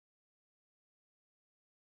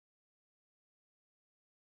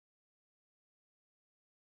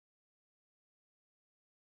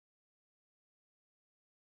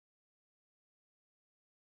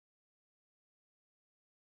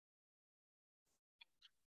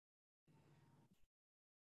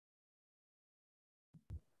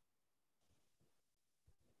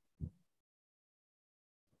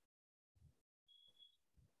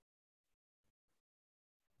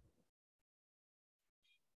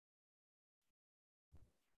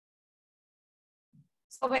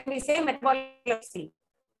So when we say metabolic epilepsy,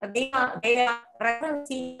 they are reference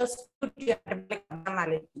seizures due to metabolic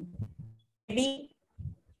abnormality. Maybe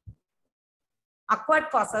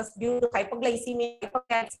acquired causes due to hypoglycemia,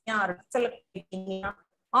 hypocalcemia, or dyslipidemia,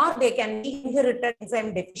 or they can be inherited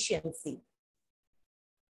enzyme deficiency.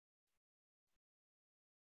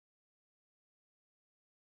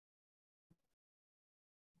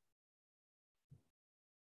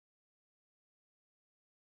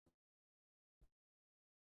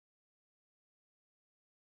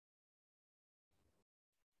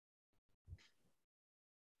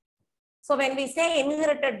 So when we say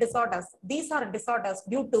inherited disorders, these are disorders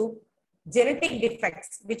due to genetic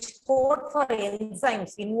defects which code for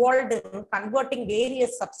enzymes involved in converting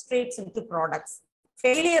various substrates into products.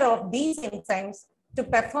 Failure of these enzymes to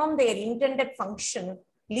perform their intended function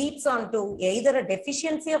leads on to either a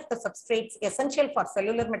deficiency of the substrates essential for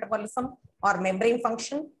cellular metabolism or membrane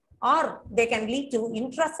function, or they can lead to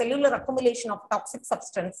intracellular accumulation of toxic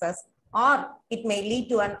substances, or it may lead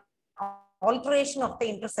to an alteration of the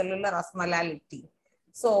intercellular osmolality.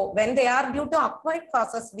 So when they are due to acquired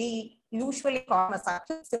causes, we usually call them as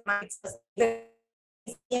acute symptoms,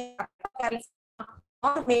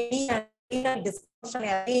 or maybe a renal dysfunction,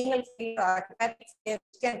 a renal failure, which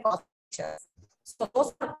can cause seizures. So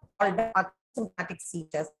those are called asymptomatic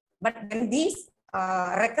seizures. But when these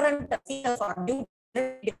recurrent seizures are due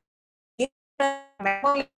to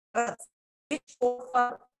metabolic errors, which code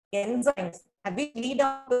for enzymes, which lead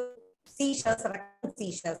up to seizures, recurrent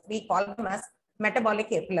seizures, we call them as metabolic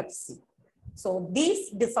epilepsy. So these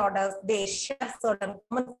disorders, they share certain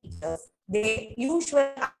common features. They usually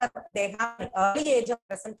have an early age of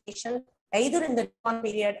presentation, either in the newborn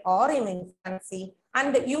period or in infancy,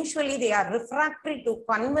 and usually they are refractory to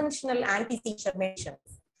conventional anti-seizure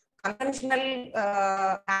medications. Conventional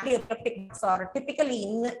anti-epileptic drugs are typically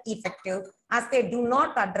ineffective as they do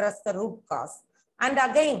not address the root cause. And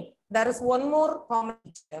again, there is one more common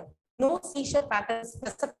feature. No seizure patterns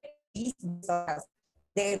specific to these disorders.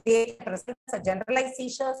 They present as generalized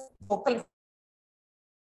seizures, focal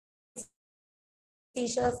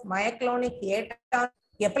seizures, myoclonic,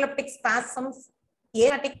 epileptic spasms,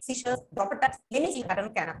 erratic seizures, drop attacks, any seizure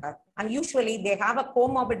pattern can occur. And usually they have a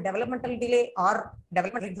comorbid developmental delay or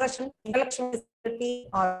developmental regression, intellectual disability,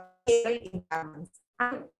 or behavioral impairments.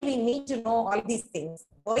 And we need to know all these things.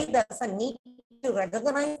 Why there's a need to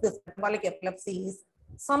recognize this metabolic epilepsies.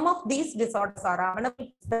 Some of these disorders are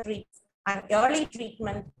amenable to treat, and early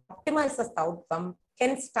treatment optimizes the outcome.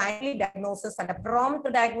 Hence, timely diagnosis and a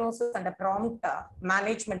prompt diagnosis and a prompt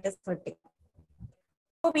management is critical.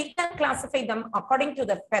 So we can classify them according to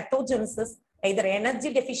the pathogenesis, either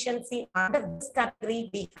energy deficiency. Under this category,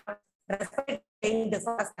 we have respiratory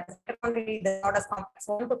disorders, secondary disorders, complex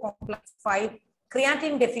 1 to complex 5,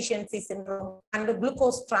 creatine deficiency syndrome, and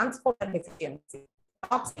glucose transporter deficiency.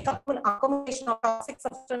 Toxic accumulation of toxic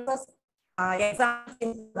substances, examples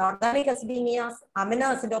in organic acidemias, amino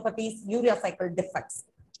acidopathies, urea cycle defects.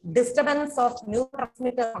 Disturbance of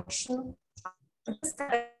neurotransmitter function.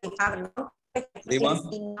 We have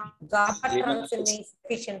GABA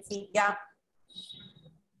deficiency. Yeah.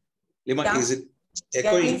 Leema, is it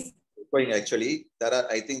echoing? Yeah, echoing actually.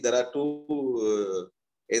 I think there are two,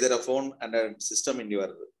 either a phone and a system in your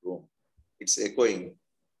room. It's echoing.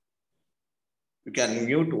 You can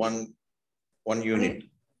mute one unit.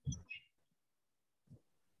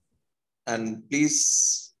 And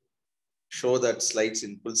please show that slides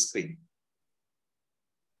in full screen.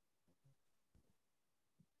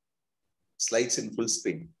 Slides in full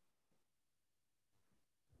screen.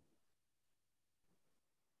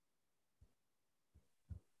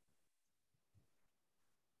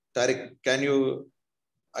 Tariq, can you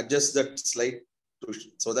adjust that slide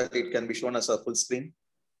so that it can be shown as a full screen?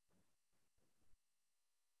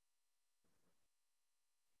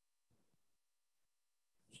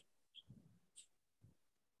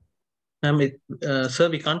 Sir,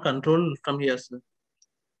 we can't control from here, sir.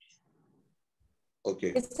 Okay.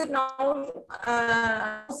 Is it now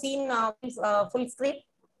seen full screen?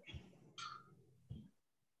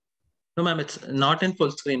 No, ma'am, it's not in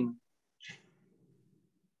full screen.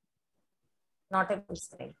 Not in full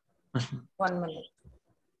screen. 1 minute.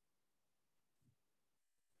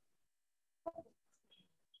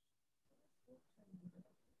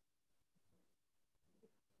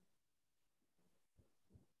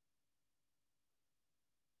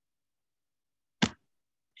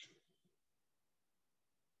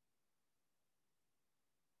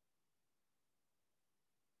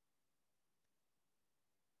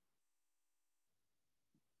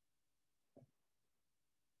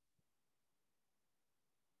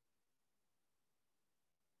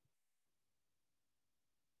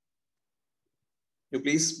 You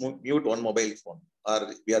please mute one mobile phone,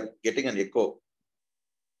 or we are getting an echo.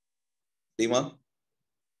 Leema?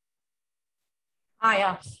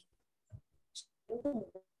 Yeah.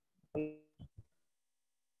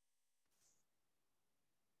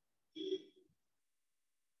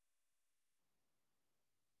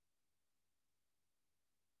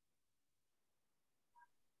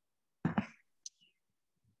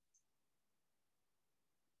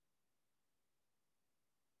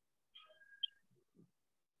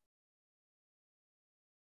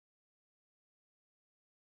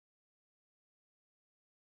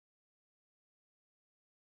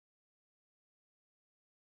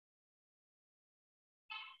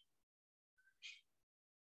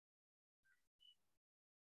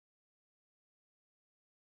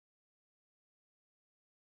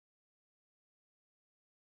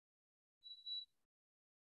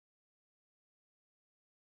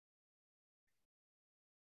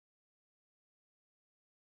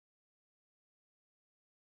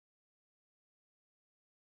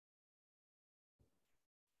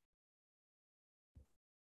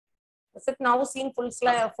 Is it now seen full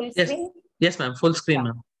Yes. screen? Yes, ma'am. Full screen,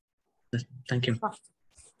 ma'am. Thank you.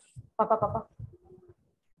 Papa.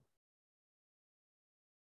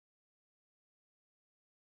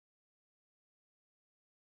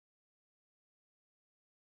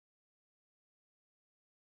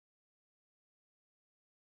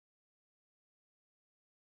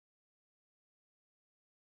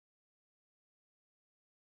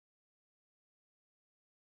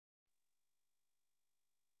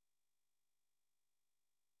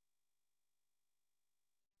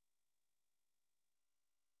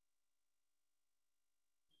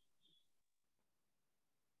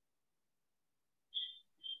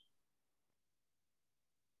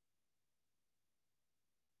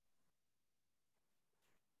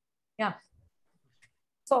 Yeah.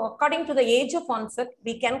 So according to the age of onset,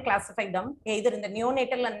 we can classify them either in the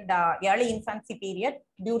neonatal and early infancy period,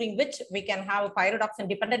 during which we can have pyridoxine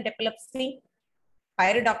dependent epilepsy,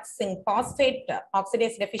 pyridoxine phosphate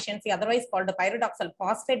oxidase deficiency, otherwise called the pyridoxal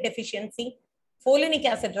phosphate deficiency, folinic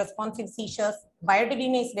acid responsive seizures,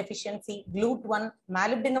 biotinidase deficiency, GLUT1,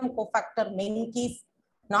 molybdenum cofactor meninges,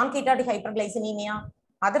 non-ketotic hyperglycemia,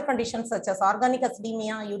 other conditions such as organic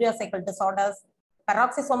acidemia, urea cycle disorders,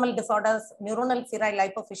 peroxisomal disorders, neuronal cerebral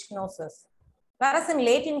lipofuscinosis. Whereas in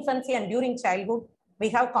late infancy and during childhood, we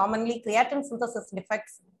have commonly creatine synthesis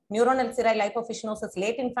defects, neuronal cerebral lipofuscinosis,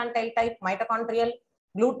 late infantile type, mitochondrial,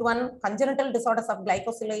 GLUT1, congenital disorders of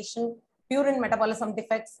glycosylation, purine metabolism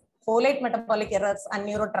defects, folate metabolic errors, and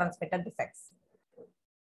neurotransmitter defects.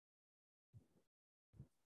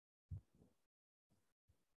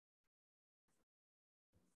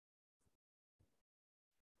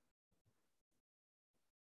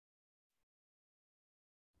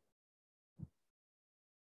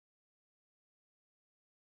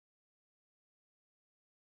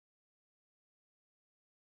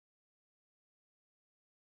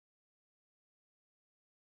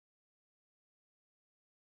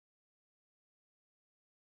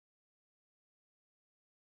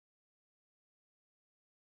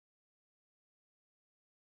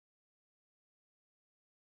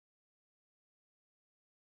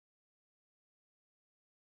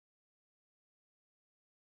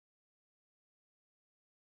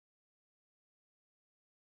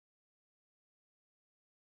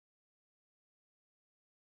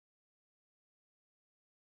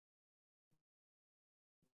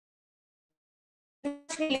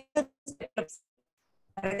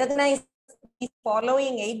 Recognize the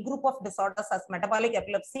following 8 group of disorders as metabolic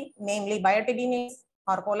epilepsy, namely biotinidase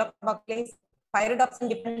or cholecyclase, pyridoxine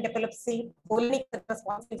dependent epilepsy, folinic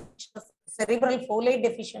responsive seizures, cerebral folate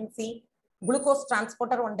deficiency, glucose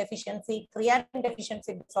transporter 1 deficiency, creatine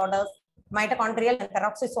deficiency disorders, mitochondrial and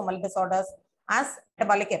peroxisomal disorders as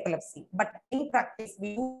metabolic epilepsy. But in practice,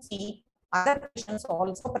 we do see other patients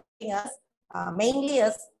also presenting us mainly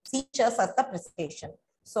as seizures as the presentation.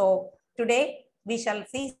 So today we shall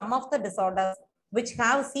see some of the disorders which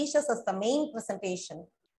have seizures as the main presentation.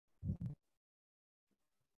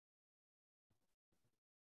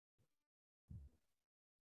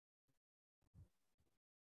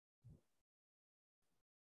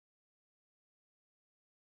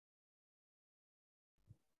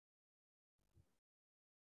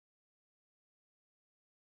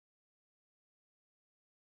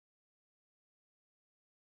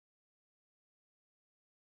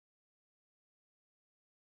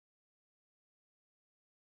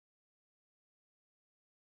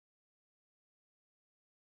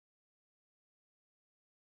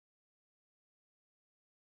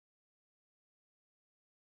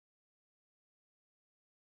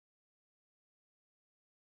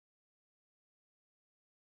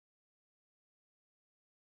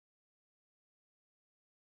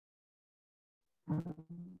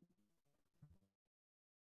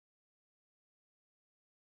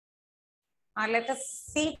 Let us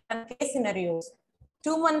see case scenarios.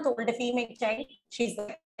 2-month-old female child, she's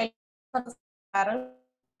the parent,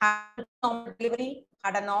 had normal delivery,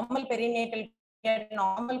 had a normal perinatal period,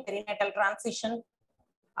 normal perinatal transition,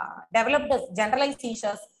 developed as generalized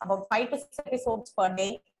seizures, about 5 to 6 episodes per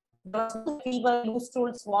day. There was no fever, loose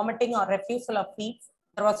stools, vomiting, or refusal of feeds.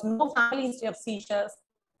 There was no family history of seizures.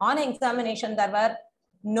 On examination, there were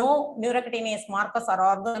no neurocutaneous markers or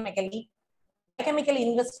organomegaly. Biochemical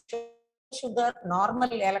investigation, sugar, normal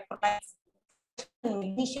electrolytes,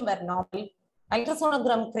 magnesium were normal.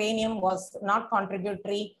 Ultrasonogram cranium was not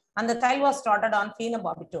contributory, and the child was started on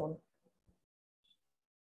phenobarbital.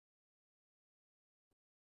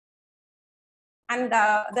 And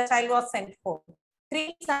the child was sent home. 3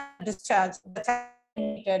 weeks after discharge, the child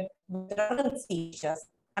admitted with recurrent seizures.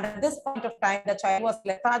 And at this point of time, the child was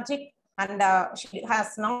lethargic, and she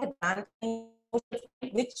has not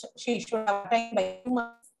which she should have attained by 2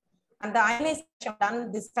 months. And the ionization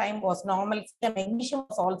done this time was normal. Magnesium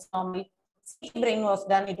was also normal. CT brain was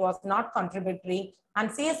done, it was not contributory. And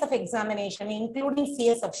CSF examination, including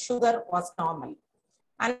CSF sugar, was normal.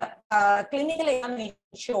 And clinical examination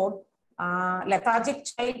showed lethargic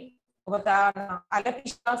child with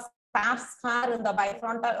alopecia, sparse hair in the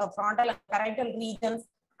bifrontal, frontal and parietal regions.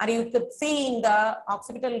 And you could see in the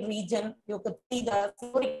occipital region, you could see the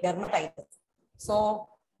seborrheic dermatitis. So,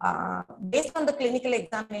 based on the clinical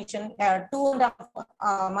examination,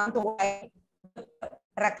 2.5-month-old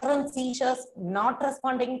recurrent seizures, not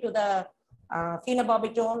responding to the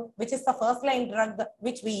phenobarbital, which is the first-line drug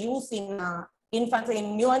which we use in infants,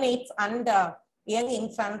 in neonates and young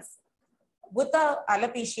infants, with the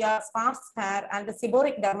alopecia, sparse hair, and the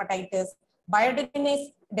seborrheic dermatitis.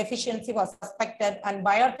 Biotinase deficiency was suspected, and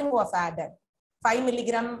biotin was added, 5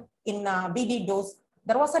 milligram in BD dose.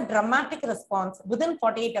 There was a dramatic response. Within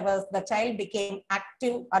 48 hours, the child became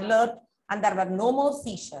active, alert, and there were no more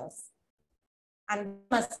seizures. And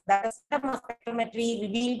that spectrometry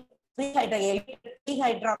revealed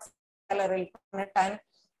 3-hydroxychloroquine,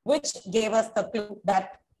 which gave us the clue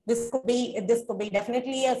that this could be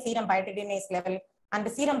definitely a serum biotinase level. And the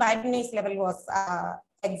serum biotinase level was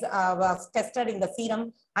tested in the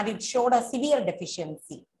serum, and it showed a severe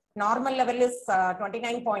deficiency. Normal level is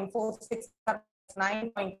 29.46,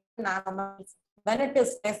 9.2 nanomoles. When it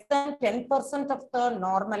is less than 10% of the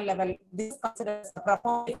normal level, this is considered a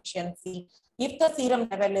profound deficiency. If the serum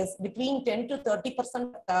level is between 10 to 30%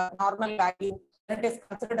 of the normal value, it is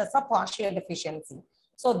considered as a partial deficiency.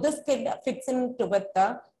 So this fits into with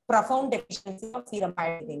the profound deficiency of serum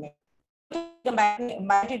biotinase.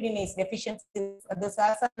 Biotinase deficiency, this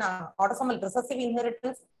has an autosomal recessive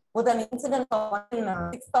inheritance with an incidence of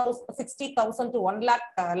 60,000 to 1 lakh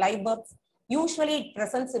live births. Usually it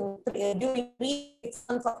presents in during 3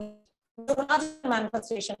 months of neurological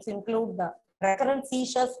manifestations include the recurrent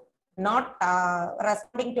seizures, not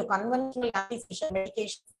responding to conventional anti-seizure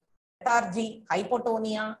medications, lethargy,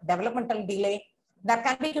 hypotonia, developmental delay. There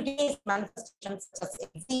can be cutaneous manifestations such as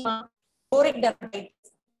eczema, seborrheic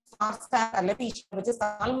dermatitis, sparse hair, alopecia, which is the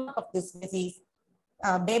hallmark of this disease.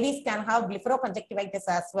 Babies can have blepharoconjunctivitis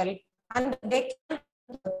as well, and they can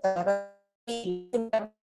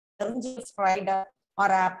stridor or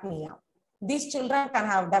apnea. These children can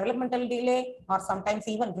have developmental delay or sometimes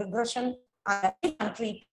even regression.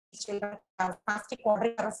 Untreated children have spastic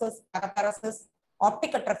quadriparesis, paraparesis,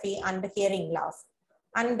 optic atrophy, and hearing loss.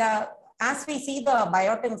 And as we see the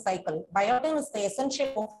biotin cycle, biotin is the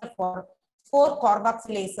essential for 4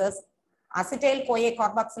 carboxylases: acetyl-CoA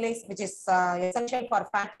carboxylase, which is essential for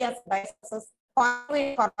fatty acid dialysis;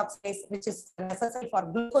 carboxylase, which is necessary for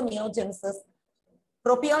gluconeogenesis;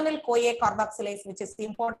 propionyl-CoA carboxylase, which is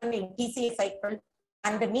important in TCA cycle;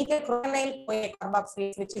 and the methylcronyl-CoA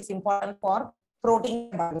carboxylase, which is important for protein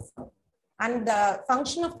metabolism. And the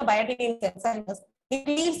function of the biotin enzyme is it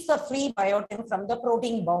leaves the free biotin from the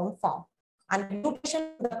protein-bound form. And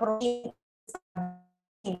mutation of the protein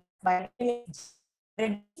reduce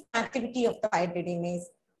activity of the biotinase,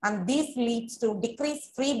 and this leads to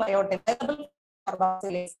decreased free biotin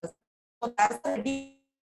carboxylases. So that's the reduction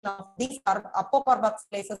of these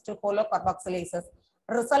apocarboxylases to holocarboxylases,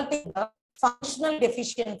 resulting in the functional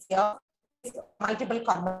deficiency of multiple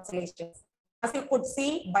carboxylations. As you could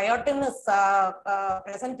see, biotin is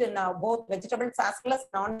present in both vegetables as well as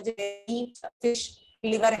non-vegetarian meat, fish,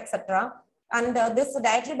 liver, etc. And this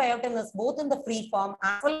dietary biotin is both in the free form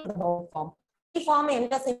as well as the bound form. Free form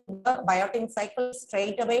enters in the biotin cycle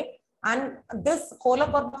straight away, and this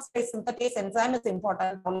holocarboxylase synthetase enzyme is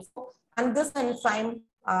important also. And this enzyme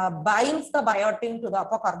binds the biotin to the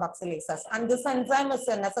apocarboxylases. And this enzyme is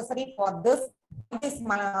necessary for this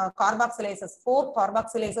carboxylases, 4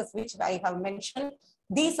 carboxylases which I have mentioned.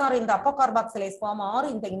 These are in the apocarboxylase form or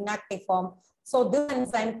in the inactive form. So this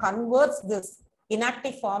enzyme converts this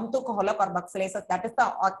inactive form to holocarboxylases, that is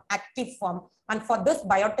the active form. And for this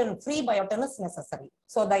biotin, free biotin is necessary.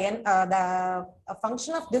 So the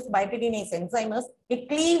function of this biotinase enzyme is it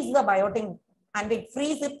cleaves the biotin and it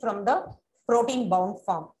frees it from the protein bound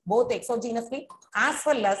form, both exogenously as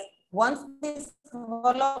well as once these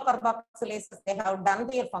holocarboxylases, they have done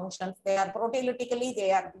their functions, they are proteolytically,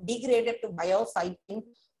 they are degraded to biocytin,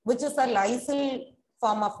 which is a lysyl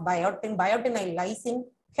form of biotin, biotinyl lysine.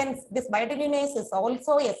 Hence, this biotinase is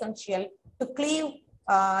also essential to cleave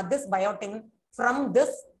this biotin from this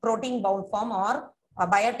protein bound form or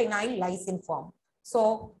biotinyl lysine form.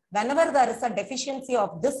 So, whenever there is a deficiency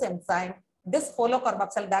of this enzyme, this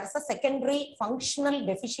holocarboxyl, there is a secondary functional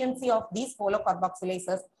deficiency of these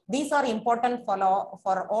holocarboxylases. These are important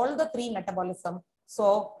for all the 3 metabolism.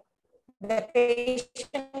 So, the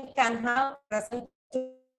patient can have present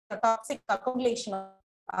toxic accumulation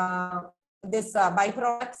of this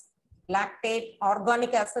byproducts, lactate,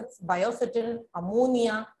 organic acids, biocetin,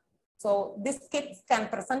 ammonia. So, this kids can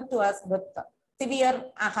present to us with severe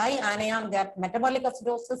high anion gap, metabolic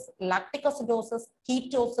acidosis, lactic acidosis,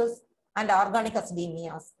 ketosis, and organic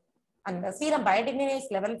acidemias. And the serum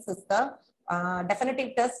biotinase levels is the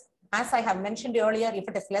definitive test. As I have mentioned earlier, if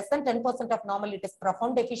it is less than 10% of normal, it is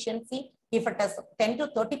profound deficiency. If it is 10 to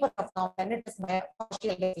 30% of normal, then it is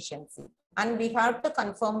partial deficiency. And we have to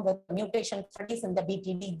confirm with mutation studies in the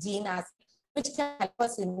BTD gene as which can help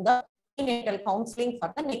us in the prenatal counseling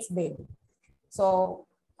for the next baby. So,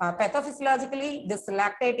 pathophysiologically, this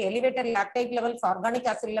lactate, elevated lactate levels, organic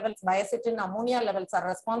acid levels, biocetin, ammonia levels are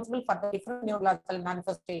responsible for the different neurological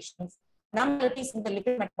manifestations. Abnormalities in the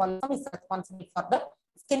lipid metabolism is responsible for the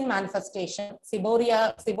skin manifestation,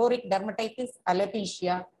 seborrheic dermatitis,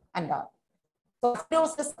 alopecia, and all. So,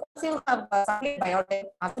 acidosis, you have biotin,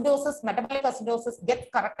 acidosis, metabolic acidosis gets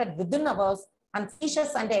corrected within hours, and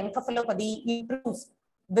seizures and encephalopathy improves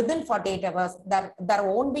within 48 hours. There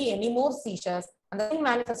won't be any more seizures. And the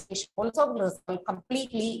manifestation also will resolve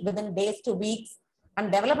completely within days to weeks,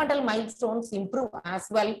 and developmental milestones improve as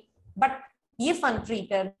well. But if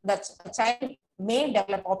untreated, the child may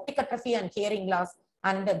develop optic atrophy and hearing loss,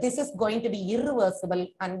 and this is going to be irreversible,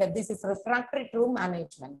 and this is refractory to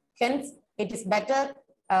management. Hence, it is better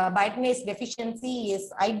biotinase deficiency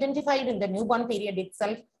is identified in the newborn period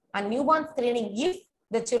itself, and newborn screening, if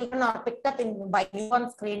the children are picked up by newborn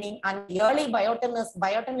screening and early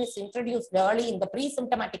biotin is introduced early in the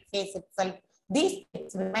pre-symptomatic phase itself, these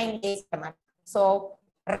kids remain asymptomatic. So,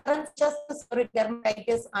 recurrent seborrheic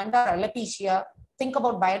dermatitis and alopecia, think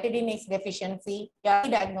about biotinase deficiency, early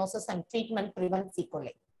diagnosis and treatment prevents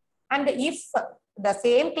sequelae. And if the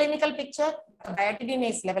same clinical picture,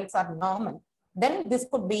 biotinase levels are normal, then this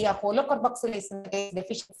could be a holocarboxylase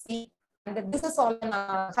deficiency. And this is all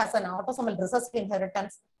has an autosomal recessive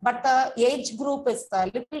inheritance, but the age group is a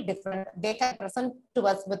little different. They can present to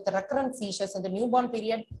us with recurrent seizures in the newborn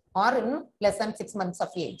period or in less than 6 months of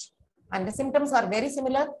age. And the symptoms are very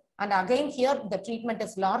similar. And again, here the treatment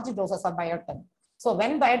is large doses of biotin. So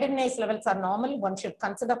when biotinase levels are normal, one should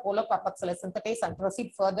consider holocarboxylase synthetase and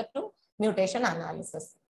proceed further to mutation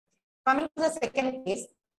analysis. Coming to the second case,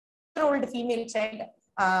 8-year-old female child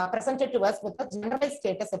presented to us with a generalized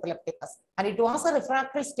status epilepticus, and it was a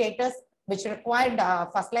refractory status which required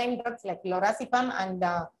first-line drugs like lorazepam and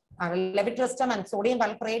levetiracetam and sodium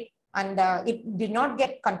valproate, and it did not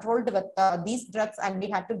get controlled with these drugs, and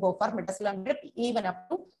we had to go for metazolam drip even up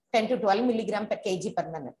to 10 to 12 milligram per kg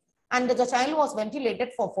per minute. And the child was ventilated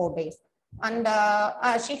for 4 days, and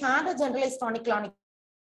she had a generalized tonic-clonic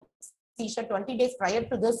seizure 20 days prior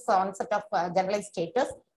to this onset of generalized status.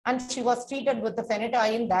 And she was treated with the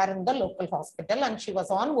phenytoin there in the local hospital, and she was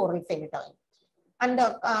on oral phenytoin. And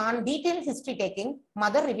on detailed history taking,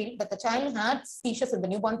 mother revealed that the child had seizures in the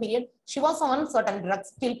newborn period. She was on certain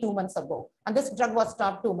drugs till 2 months ago, and this drug was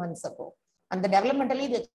stopped 2 months ago. And the developmentally,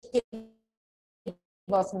 the kid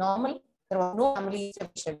was normal. There was no family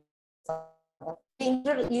seizure.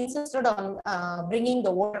 He insisted on bringing the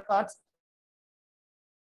old records.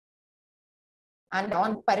 And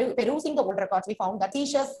on perusing the old records, we found that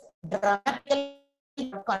seizures dramatically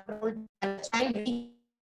controlled and the child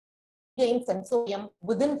regained sensorium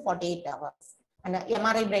within 48 hours. And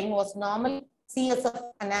MRI brain was normal, CSF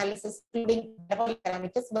analysis, including metabolic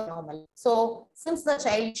parameters, were normal. So, since the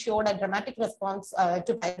child showed a dramatic response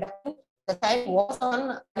to biotin, The child was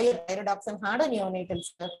on earlier pyridoxine, had a neonatal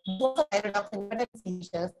seizure, those pyridoxine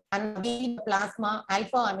seizures, and the plasma,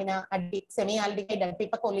 alpha amino, semi-aldehyde, and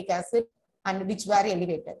pipacolic acid, and which were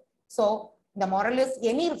elevated. So the moral is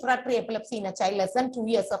any refractory epilepsy in a child less than 2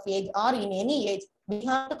 years of age or in any age, we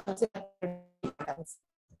have to consider patterns.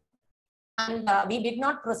 And we did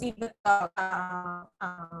not proceed with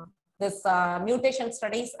this mutation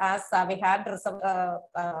studies as we had some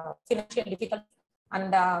financial difficulties.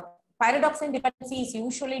 And pyridoxine dependency is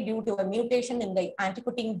usually due to a mutation in the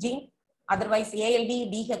anticotin gene, otherwise ALD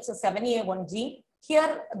DH7A1 gene.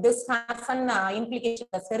 Here, this has an implication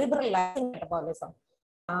of cerebral lysine metabolism.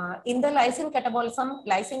 In the lysine catabolism,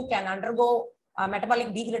 lysine can undergo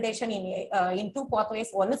metabolic degradation in two pathways.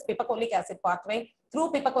 One is pipacolic acid pathway.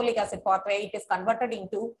 Through pipacolic acid pathway, it is converted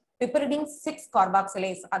into piperidine 6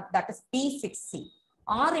 carboxylase, that is P6C.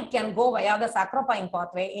 Or it can go via the saccharopine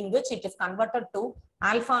pathway, in which it is converted to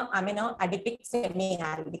alpha amino adipic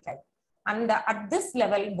semi-aldehyde. And at this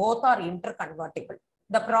level, both are interconvertible.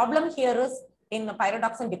 The problem here is in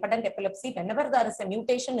pyridoxine dependent epilepsy, whenever there is a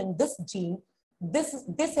mutation in this gene, this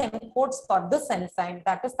encodes for this enzyme,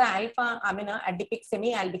 that is the alpha amino adipic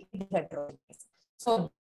semi-aldehyde dehydrogenase.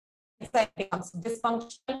 So it becomes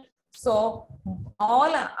dysfunctional. So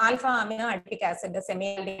all alpha amino adipic acid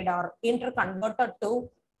semi-aldehyde are interconverted to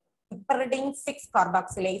piperidine 6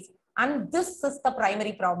 carboxylase, and this is the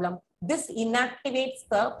primary problem. This inactivates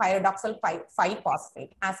the pyridoxal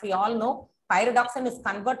 5-phosphate. As we all know, pyridoxine is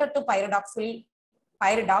converted to pyridoxal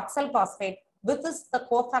phosphate, which is the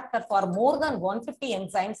cofactor for more than 150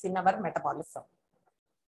 enzymes in our metabolism.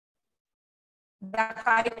 The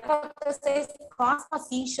hypothesis cause for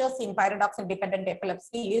seizures in pyridoxine dependent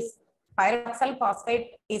epilepsy is pyridoxal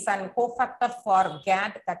phosphate is an cofactor for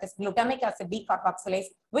GAD, that is glutamic acid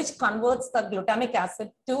decarboxylase, which converts the glutamic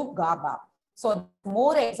acid to GABA. So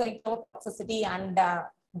more excitotoxicity and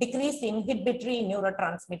decreased inhibitory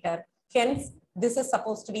neurotransmitter. Hence, this is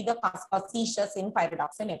supposed to be the cause for seizures in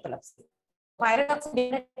pyridoxine epilepsy.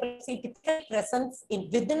 Pyridoxine epilepsy typically presents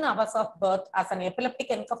within hours of birth as an epileptic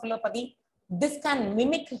encephalopathy. This can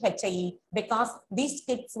mimic HIE because these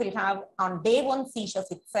kids will have on day 1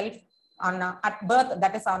 seizures itself at birth,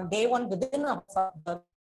 that is on day 1 within hours of birth.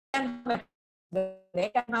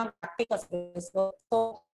 They can have practical, so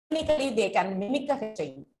clinically they can mimic a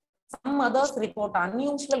HIE. Some mothers report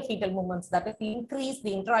unusual fetal movements, that is increase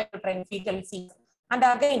the intrauterine fetal seizures. And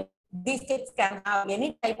again, these kids can have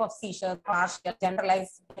any type of seizure, partial,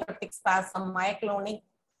 generalized, epileptic spasm, myoclonic,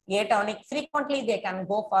 atonic. Frequently, they can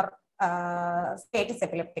go for status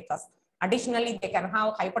epilepticus. Additionally, they can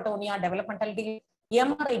have hypertonia, developmental delay.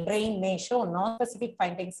 MRI brain may show non-specific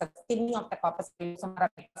findings such as thinning of the corpus callosum,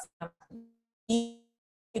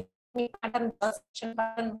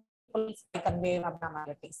 and wave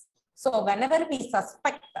abnormalities. So, whenever we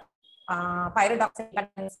suspect pyridoxine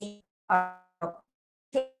dependency, IV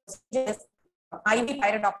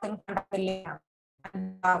pyridoxine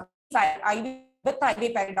and IV with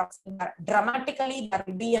IV pyridoxine, dramatically there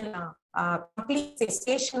will be a complete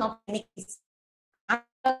cessation of any case. But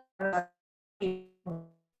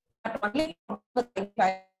only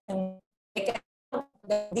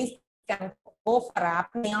these can go for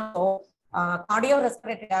apnea. So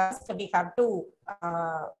cardiorespiratory arrest we have to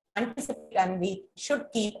anticipate, and we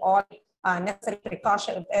should keep all necessary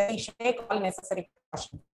precautions. We should take all necessary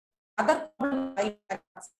precautions. Other IV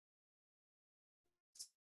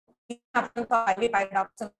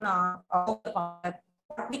pyridoxine,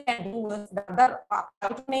 what we can do is the other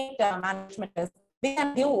alternate management is we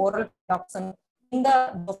can give oral pyridoxine in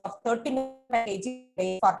the dose of 30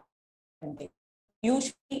 mg for 10 days.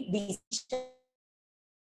 Usually these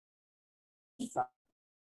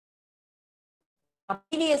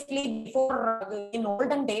previously, before in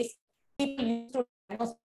olden days, people used to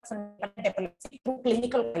diagnose epilepsy through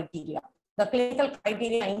clinical criteria. The clinical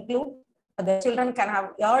criteria include the children can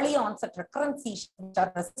have early onset recurrent seizures, which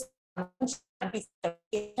are resistant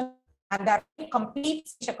and that complete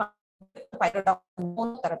seizure pyridoxine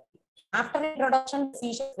monotherapy. After introduction,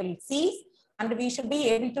 seizures will cease, and we should be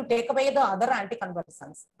able to take away the other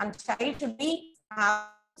anticonvulsants. And child should be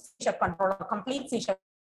seizure control, complete seizure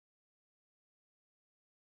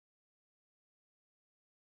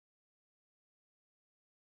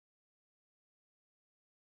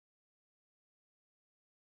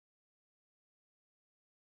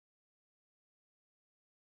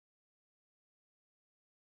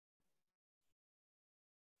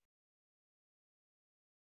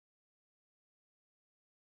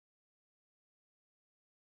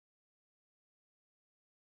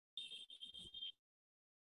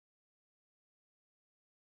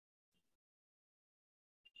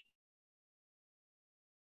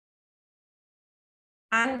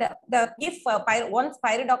And if once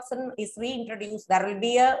pyridoxine is reintroduced, there will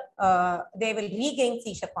be they will regain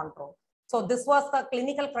seizure control. So this was the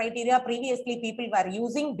clinical criteria previously people were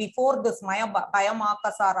using before this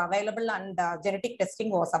biomarkers are available and genetic testing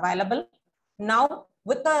was available. Now,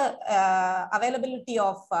 with the availability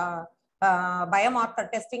of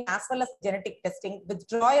biomarker testing as well as genetic testing,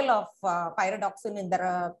 withdrawal of pyridoxine in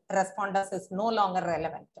the responders is no longer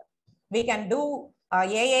relevant. We can do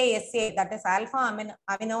AASA, that is alpha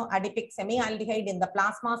amino adipic semialdehyde in the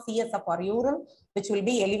plasma, CSF or urine, which will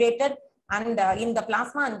be elevated. And in the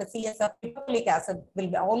plasma and the CSF, metabolic acid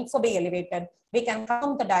will also be elevated. We can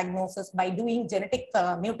confirm the diagnosis by doing genetic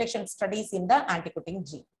mutation studies in the anticotin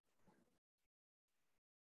gene.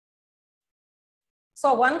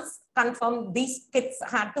 So once confirmed, these kids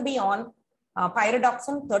had to be on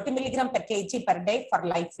pyridoxine 30 milligram per kg per day for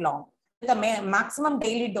lifelong. The maximum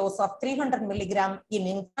daily dose of 300 milligram in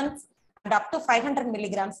infants and up to 500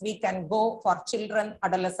 milligrams we can go for children,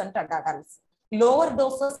 adolescent and adults. Lower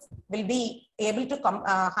doses will be able to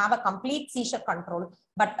have a complete seizure control,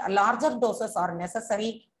 but larger doses are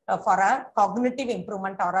necessary for a cognitive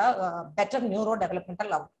improvement or a better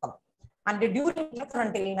neurodevelopmental outcome. And during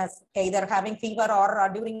intercurrent illness, either having fever or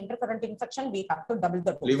during intercurrent infection, we have to double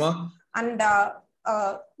the dose. Leema? And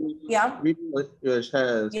yeah. Your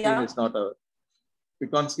screen is not a. We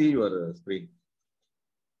can't see your screen.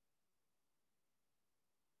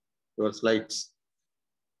 Your slides.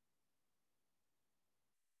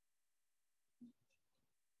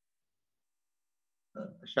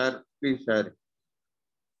 Share, please share.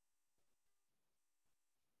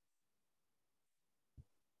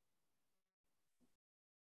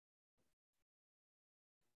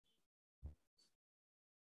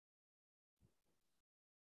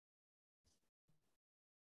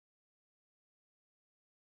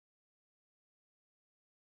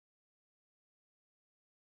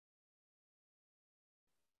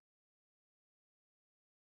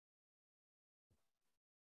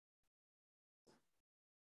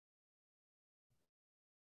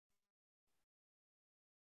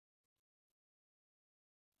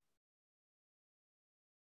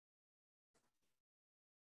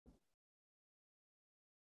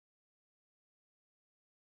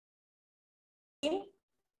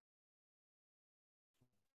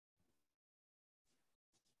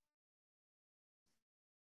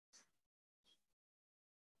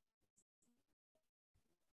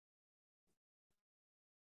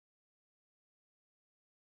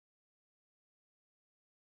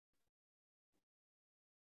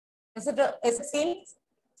 Is it seen?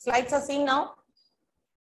 Slides are seen now?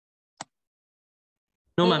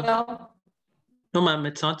 No, ma'am. No, ma'am,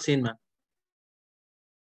 it's not seen, ma'am.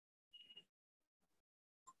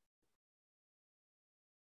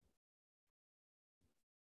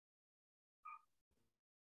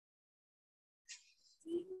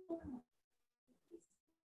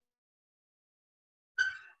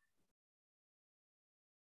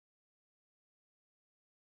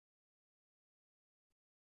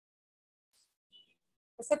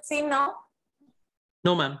 Is it seen now?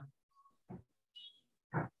 No, ma'am.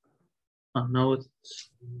 Now it's.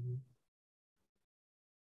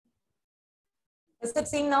 Is it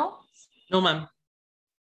seen now? No, ma'am.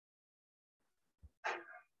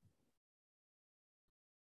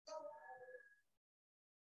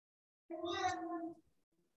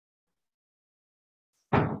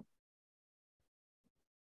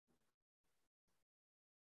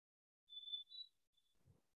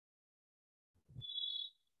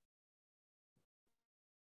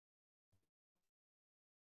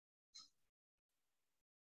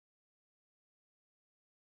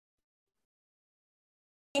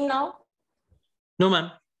 Seen now? No, ma'am.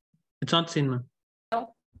 It's not seen, ma'am.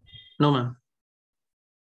 No. No, ma'am.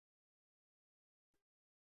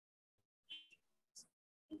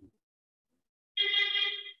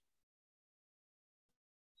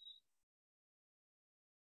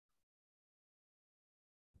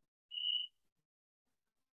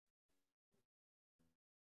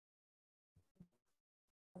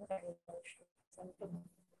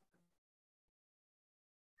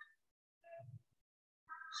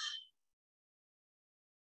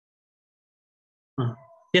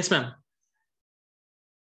 Yes, ma'am.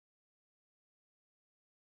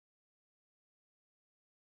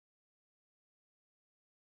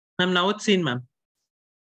 Ma'am, now it's seen, ma'am.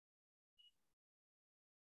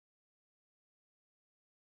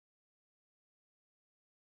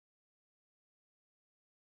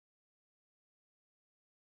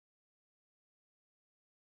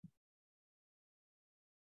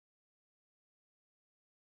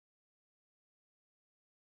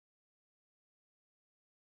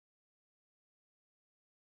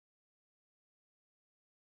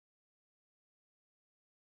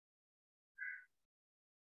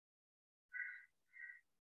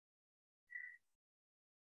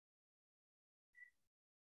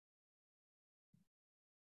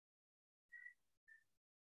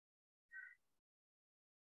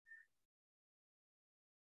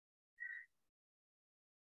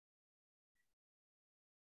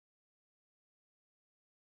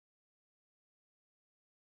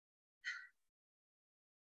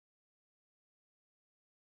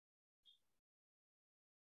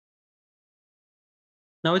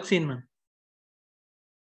 Now it's seen, ma'am.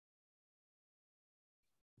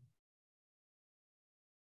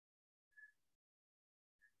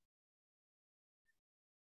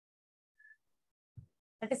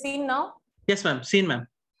 It is seen now? Yes, ma'am. Seen, ma'am.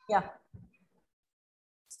 Yeah.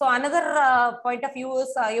 So another point of view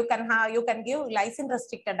is you can give lysine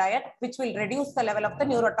restricted diet, which will reduce the level of the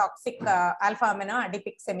neurotoxic alpha amino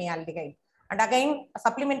adipic semialdehyde. And again,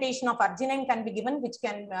 supplementation of arginine can be given, which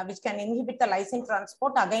can inhibit the lysine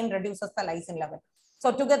transport. Again, reduces the lysine level.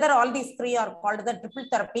 So together, all these three are called the triple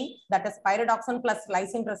therapy. That is pyridoxine plus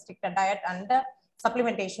lysine restricted diet and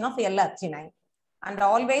supplementation of L-arginine. And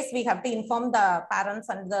always we have to inform the parents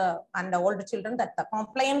and the older children that the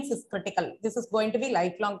compliance is critical. This is going to be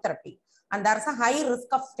lifelong therapy. And there's a high risk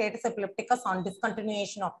of status epilepticus on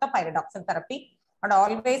discontinuation of the pyridoxine therapy. And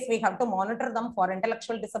always we have to monitor them for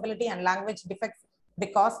intellectual disability and language defects,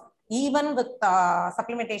 because even with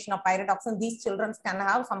supplementation of pyridoxine, these children can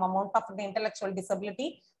have some amount of the intellectual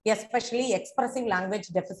disability, especially expressive language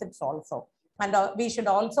deficits also. And we should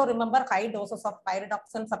also remember high doses of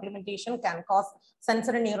pyridoxine supplementation can cause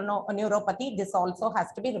sensory neuropathy. This also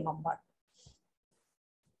has to be remembered.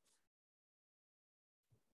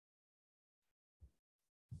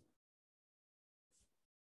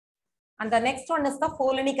 And the next one is the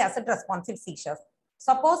folinic acid responsive seizures.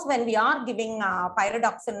 Suppose when we are giving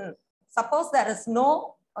pyridoxine, suppose there is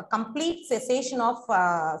no complete cessation of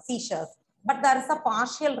seizures, but there is a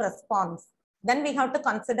partial response, then we have to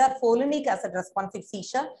consider folinic acid responsive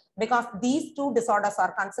seizure, because these two disorders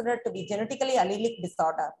are considered to be genetically allelic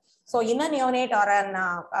disorder. So in a neonate or an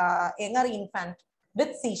younger infant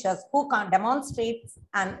with seizures who can demonstrate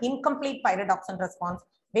an incomplete pyridoxine response,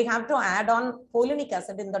 we have to add on folinic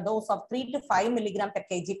acid in the dose of 3 to 5 milligram per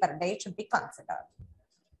kg per day should be considered.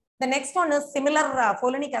 The next one is similar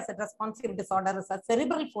folinic acid responsive disorder is a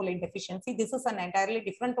cerebral folate deficiency. This is an entirely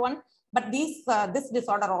different one, but this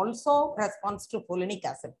disorder also responds to folinic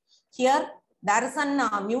acid. Here, there is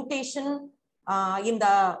a mutation in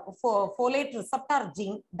the folate receptor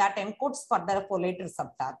gene that encodes for the folate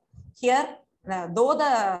receptor. Here, though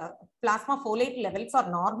the plasma folate levels are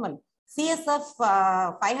normal, CSF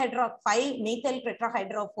 5-methyl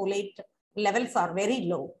tetrahydrofolate levels are very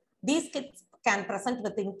low. These kids can present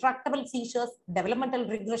with intractable seizures, developmental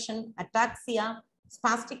regression, ataxia,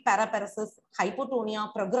 spastic paraparesis,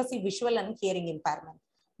 hypotonia, progressive visual and hearing impairment.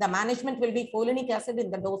 The management will be folinic acid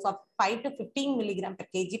in the dose of 5 to 15 milligram per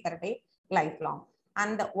kg per day, lifelong.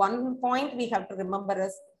 And one point we have to remember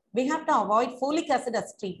is we have to avoid folic acid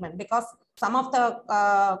as treatment, because some of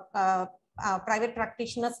the private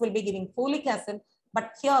practitioners will be giving folic acid,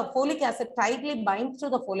 but here folic acid tightly binds to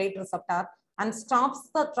the folate receptor and stops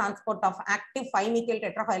the transport of active 5-methyl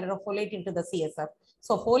tetrahydrofolate into the CSF.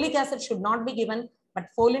 So folic acid should not be given, but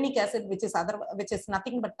folinic acid, which is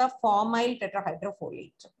nothing but the formyl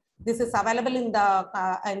tetrahydrofolate. This is available in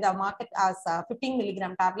the market as 15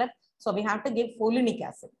 milligram tablet. So we have to give folinic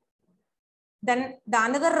acid. Then the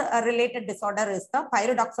another related disorder is the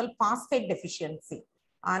pyridoxal phosphate deficiency.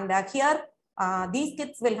 And here, these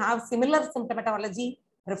kids will have similar symptomatology,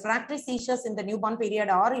 refractory seizures in the newborn period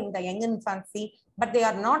or in the young infancy, but they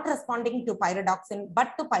are not responding to pyridoxine,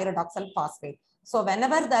 but to pyridoxal phosphate. So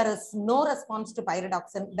whenever there is no response to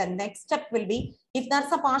pyridoxine, the next step will be, if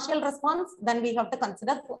there's a partial response, then we have to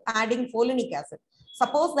consider adding folinic acid.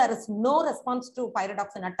 Suppose there is no response to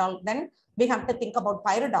pyridoxine at all, then we have to think about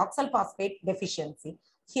pyridoxal phosphate deficiency.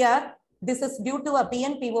 Here, this is due to a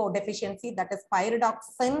PNPO deficiency, that is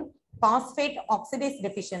pyridoxine phosphate oxidase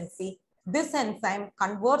deficiency. This enzyme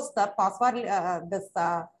converts the pyridoxine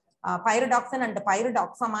and the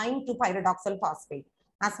pyridoxamine to pyridoxal phosphate.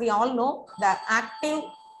 As we all know, the active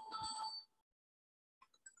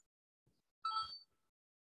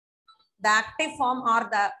form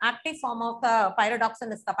of the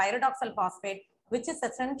pyridoxine is the pyridoxal phosphate, which is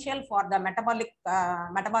essential for the metabolic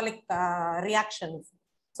reactions.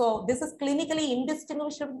 So this is clinically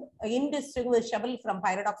indistinguishable from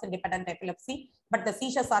pyridoxine-dependent epilepsy, but the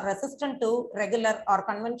seizures are resistant to regular or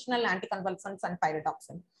conventional anticonvulsants and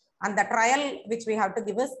pyridoxine. And the trial which we have to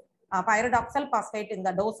give is pyridoxal phosphate in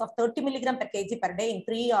the dose of 30 milligram per kg per day in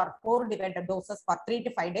 3 or 4 divided doses for 3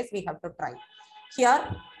 to 5 days we have to try.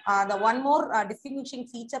 Here, the one more distinguishing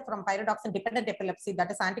feature from pyridoxine-dependent epilepsy, that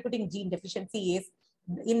is anticotin gene deficiency, is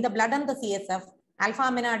in the blood and the CSF, alpha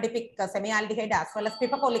amino adipic semialdehyde as well as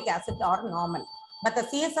piperolic acid are normal, but the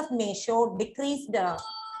CSF may show decreased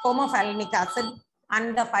homophalinic acid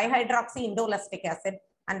and the 5-hydroxy indolestic acid,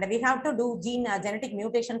 and we have to do genetic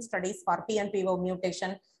mutation studies for PNPO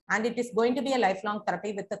mutation, and it is going to be a lifelong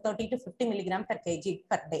therapy with the 30 to 50 milligram per kg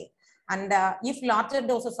per day. And if larger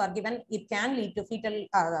doses are given, it can lead to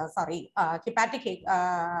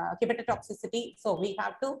hepatotoxicity. So we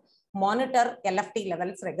have to monitor LFT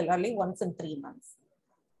levels regularly once in 3 months.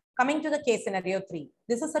 Coming to the case scenario 3,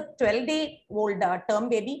 this is a 12-day-old term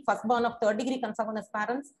baby, firstborn of third-degree consanguineous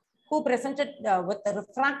parents, who presented with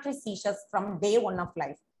refractory seizures from day 1 of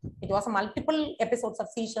life. It was multiple episodes of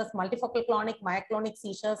seizures, multifocal clonic, myoclonic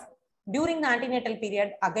seizures. During the antenatal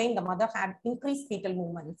period, again, the mother had increased fetal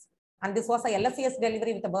movements. And this was a LSCS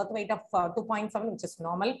delivery with a birth weight of 2.7, which is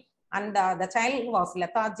normal. And the child was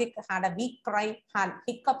lethargic, had a weak cry, had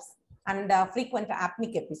hiccups, and frequent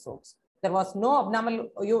apneic episodes. There was no abnormal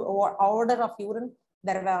order of urine.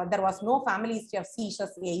 There was no family history of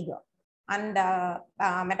seizures either. And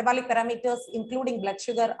metabolic parameters, including blood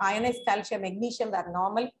sugar, ionized calcium, magnesium were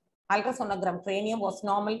normal. Ultrasonogram cranium was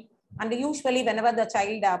normal. And usually whenever the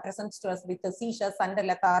child presents to us with the seizures and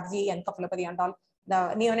lethargy, encephalopathy and all,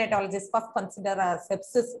 the neonatologist first consider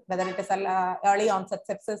sepsis, whether it is early onset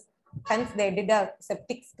sepsis. Hence they did a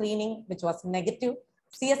septic screening, which was negative.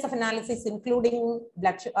 CSF analysis, including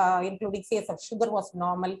CSF sugar, was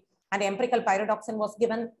normal, and empirical pyridoxine was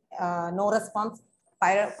given, no response.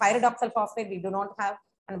 Pyridoxal phosphate we do not have,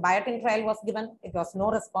 and biotin trial was given, it was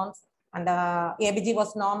no response, and ABG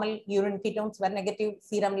was normal, urine ketones were negative,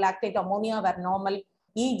 serum lactate ammonia were normal,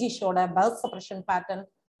 EEG showed a burst suppression pattern,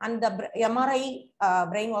 and the MRI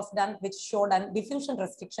brain was done, which showed a diffusion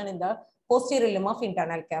restriction in the posterior limb of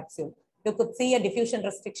internal capsule. You could see a diffusion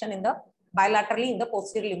restriction in the bilaterally in the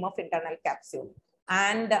posterior limb of internal capsule.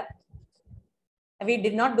 And we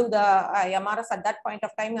did not do the MRS at that point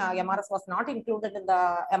of time. MRS was not included in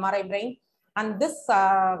the MRI brain. And this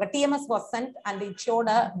TMS was sent, and it showed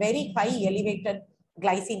a very high elevated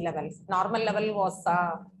glycine levels. Normal level was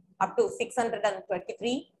up to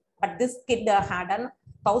 623, but this kid had an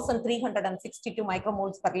 1,362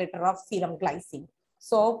 micromoles per liter of serum glycine.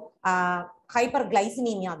 So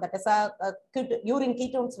hyperglycinemia, that is urine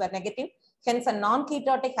ketones were negative. Hence a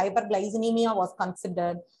non-ketotic hyperglycinemia was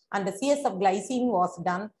considered, and the CSF glycine was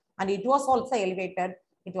done, and it was also elevated.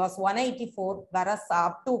 It was 184, whereas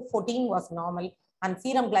up to 14 was normal, and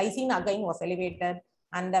serum glycine again was elevated.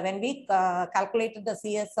 And when we calculated the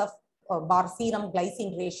CSF bar serum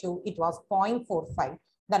glycine ratio, it was 0.45.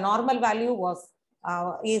 The normal value was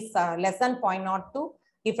is less than 0.02.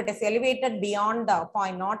 If it is elevated beyond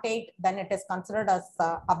 0.08, then it is considered as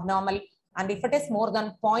abnormal. And if it is more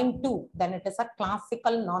than 0.2, then it is a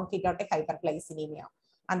classical non-ketotic hyperglycinemia.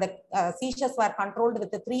 And the seizures were controlled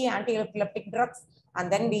with the 3 anti-epileptic drugs. And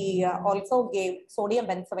then we also gave sodium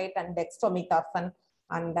benzoate and dextromethorphan.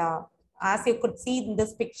 And as you could see in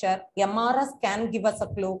this picture, MRS can give us a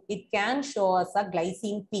clue. It can show us a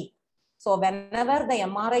glycine peak. So whenever the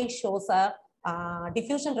MRI shows a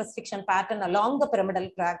diffusion restriction pattern along the pyramidal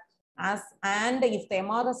tract, and if the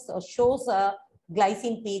MRS shows a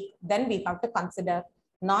glycine peak, then we have to consider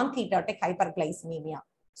non-ketotic hyperglycemia.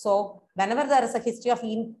 So whenever there is a history of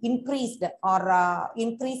increased or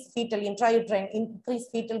increased fetal intrauterine,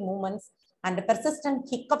 increased fetal movements, and persistent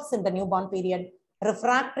hiccups in the newborn period,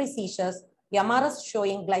 refractory seizures, MRS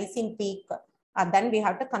showing glycine peak, then we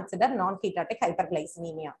have to consider non-ketotic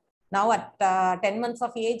hyperglycemia. Now at 10 months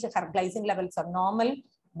of age, her glycine levels are normal,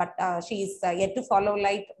 but she is yet to follow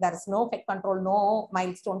light. There is no effect control, no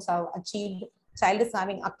milestones are achieved. Child is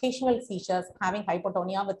having occasional seizures, having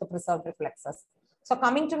hypotonia with the preserved reflexes. So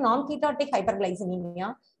coming to non-ketotic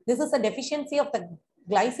hyperglycinemia, this is a deficiency of the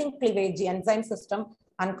glycine cleavage enzyme system,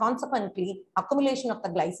 and consequently accumulation of the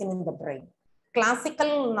glycine in the brain.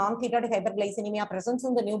 Classical non-ketotic hyperglycinemia presents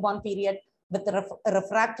in the newborn period with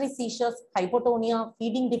refractory seizures, hypotonia,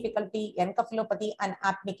 feeding difficulty, encephalopathy, and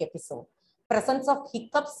apneic episode. Presence of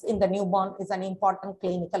hiccups in the newborn is an important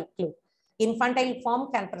clinical clue. Infantile form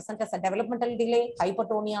can present as a developmental delay,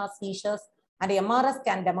 hypotonia, seizures, and MRS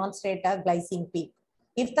can demonstrate a glycine peak.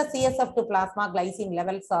 If the CSF to plasma glycine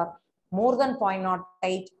levels are more than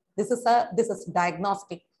 0.08, this is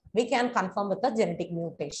diagnostic. We can confirm with a genetic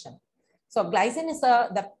mutation. So glycine is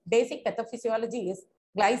the basic pathophysiology is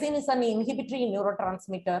glycine is an inhibitory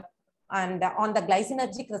neurotransmitter, and on the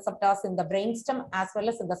glycinergic receptors in the brainstem as well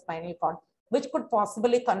as in the spinal cord, which could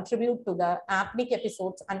possibly contribute to the apneic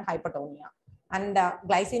episodes and hypotonia. And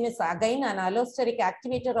glycine is again an allosteric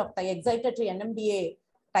activator of the excitatory NMDA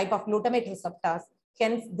type of glutamate receptors.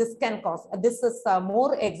 Hence, this can cause, this is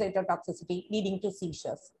more excitotoxicity leading to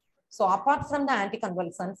seizures. So apart from the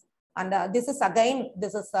anticonvulsants, and this is again,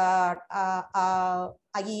 this is IEM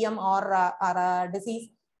or a disease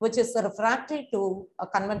which is refractory to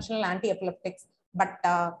conventional anti-epileptics, but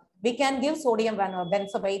we can give sodium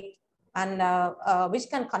benzoate and which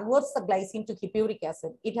can convert the glycine to hippuric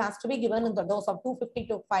acid. It has to be given in the dose of 250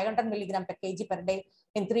 to 500 milligram per kg per day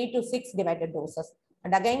in 3 to 6 divided doses.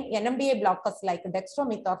 And again, NMDA blockers like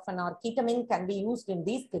dextromethorphan or ketamine can be used in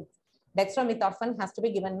these kids. Dextromethorphan has to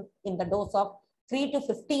be given in the dose of 3 to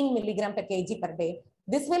 15 milligram per kg per day.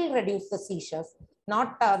 This will reduce the seizures,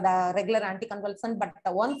 not the regular anticonvulsant, but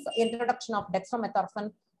once introduction of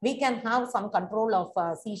dextromethorphan, we can have some control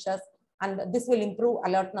of seizures, and this will improve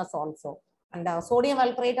alertness also. And sodium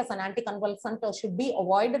valproate as an anticonvulsant should be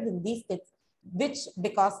avoided in these kids, which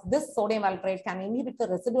because this sodium valproate can inhibit the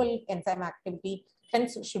residual enzyme activity,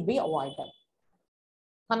 hence should be avoided.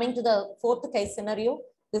 Coming to the fourth case scenario,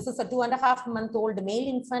 this is a 2.5-month-old male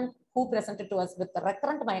infant who presented to us with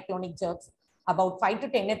recurrent myoclonic jerks, about 5 to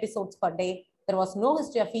 10 episodes per day. There was no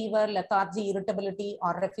history of fever, lethargy, irritability,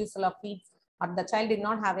 or refusal of feeds. Or the child did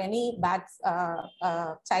not have any bad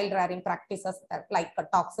child rearing practices like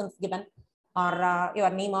toxins given or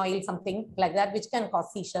your neem oil, something like that, which can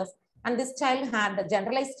cause seizures. And this child had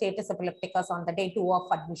generalized status epilepticus on the day 2 of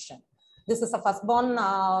admission. This is a firstborn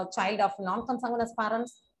child of non-consanguineous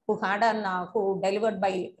parents who had who delivered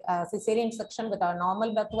by cesarean section with a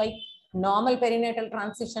normal birth weight, normal perinatal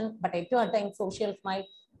transition, but at times social smile.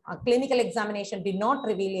 Clinical examination did not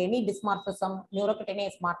reveal any dysmorphism,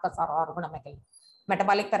 neurocutaneous markers, or organomegaly.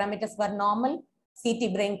 Metabolic parameters were normal.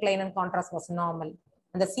 CT brain plane and contrast was normal.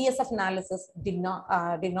 And the CSF analysis did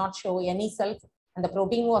not show any cells, and the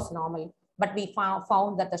protein was normal. But we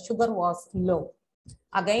found that the sugar was low.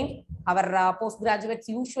 Again, our postgraduates,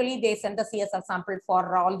 usually they send the CSF sample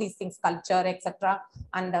for all these things, culture, etc.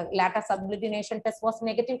 And the lateral subagglutination test was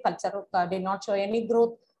negative. Culture did not show any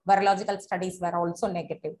growth. Virological studies were also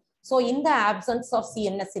negative. So in the absence of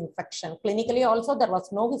CNS infection, clinically also there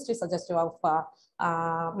was no history suggestive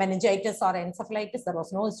of meningitis or encephalitis. There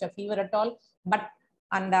was no history of fever at all. But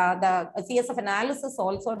the CSF analysis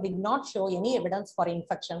also did not show any evidence for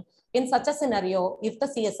infection. In such a scenario, if the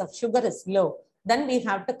CSF sugar is low, then we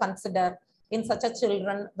have to consider in such a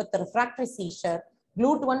children with refractory seizure,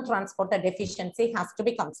 GLUT1 transporter deficiency has to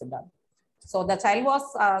be considered. So the child was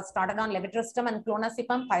started on levetiracetam and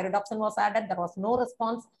clonazepam, pyridoxine was added, there was no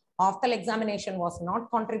response, optical examination was not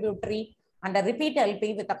contributory, and a repeat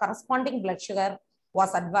LP with a corresponding blood sugar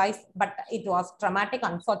was advised, but it was traumatic,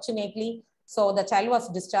 unfortunately. So the child was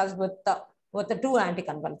discharged with the 2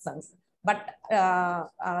 anticonvulsants. But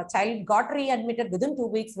child got readmitted within 2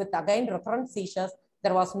 weeks with again recurrent seizures.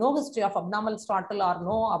 There was no history of abnormal startle or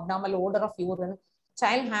no abnormal odor of urine.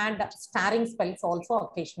 Child had staring spells also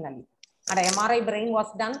occasionally. And MRI brain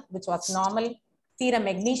was done, which was normal. Serum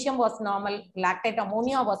magnesium was normal. Lactate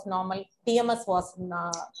ammonia was normal. TMS was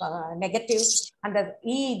negative. And the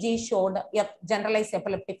EEG showed generalized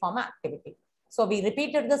epileptiform activity. So we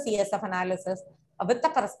repeated the CSF analysis with the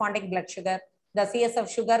corresponding blood sugar. The CSF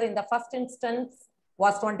sugar in the first instance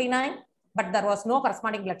was 29, but there was no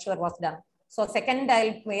corresponding blood sugar was done. So second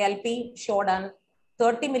LP showed an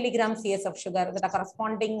 30 milligram CSF sugar with a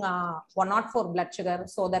corresponding 104 blood sugar.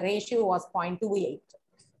 So the ratio was 0.28.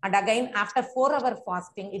 And again, after 4-hour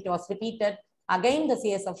fasting, it was repeated. Again, the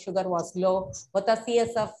CSF sugar was low, but the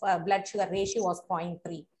CSF blood sugar ratio was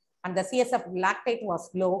 0.3. And the CSF lactate was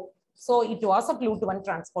low. So it was a GLUT1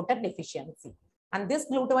 transporter deficiency. And this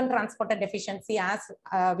GLUT1 transporter deficiency, as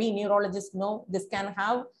we neurologists know, this can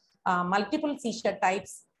have multiple seizure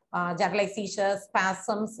types, generalized seizures,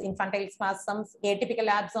 spasms, infantile spasms, atypical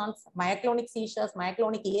absence, myoclonic seizures,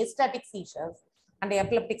 myoclonic astatic seizures, and the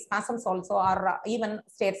epileptic spasms also, or even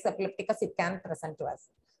status epilepticus, it can present to us.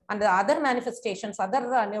 And the other manifestations, other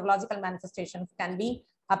neurological manifestations can be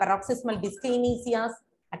paroxysmal dyskinesias,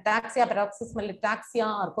 ataxia, paroxysmal ataxia,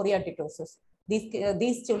 or choreoathetosis.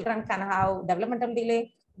 These children can have developmental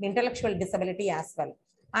delay, intellectual disability as well.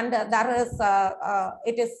 And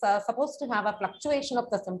it is supposed to have a fluctuation of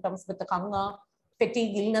the symptoms with the hunger,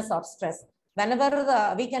 fatigue, illness, or stress.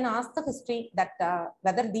 Whenever we can ask the history that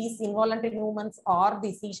whether these involuntary movements or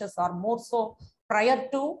the seizures are more so prior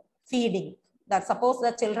to feeding. That suppose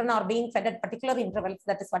the children are being fed at particular intervals,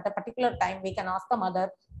 that is at a particular time, we can ask the mother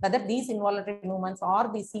whether these involuntary movements or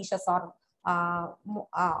the seizures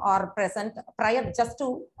are present prior just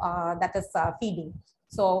to that is feeding.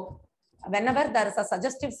 So whenever there is a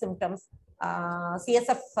suggestive symptoms,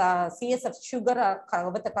 CSF sugar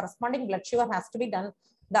with the corresponding blood sugar has to be done.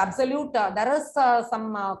 The absolute, there is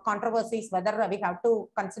some controversies whether we have to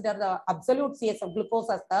consider the absolute CSF glucose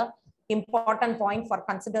as the important point for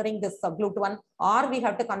considering this GLUT1, or we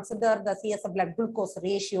have to consider the CSF blood glucose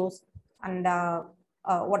ratios. And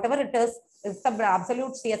whatever it is, if the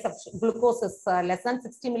absolute CSF glucose is less than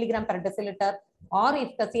 60 milligram per deciliter, or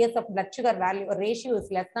if the CSF blood sugar value ratio is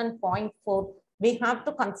less than 0.4, we have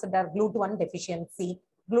to consider GLUT1 deficiency,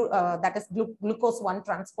 that is glucose 1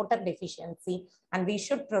 transporter deficiency, and we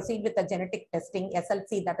should proceed with the genetic testing,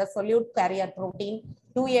 SLC, that is solute carrier protein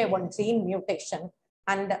 2A1 gene mutation.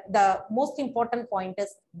 And the most important point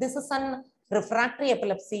is this is an refractory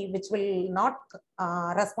epilepsy which will not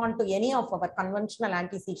respond to any of our conventional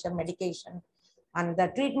anti-seizure medication, and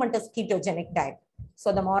the treatment is ketogenic diet.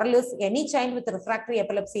 So the moral is any child with refractory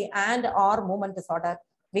epilepsy and or movement disorder,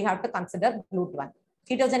 we have to consider GLUT1.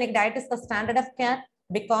 Ketogenic diet is the standard of care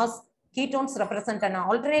because ketones represent an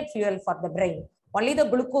alternate fuel for the brain. Only the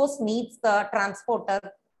glucose needs the transporter.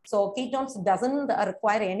 So ketones doesn't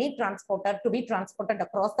require any transporter to be transported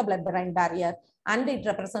across the blood-brain barrier, and it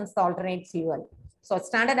represents the alternate fuel. So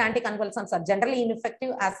standard anticonvulsants are generally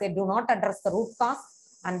ineffective as they do not address the root cause.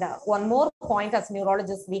 And one more point as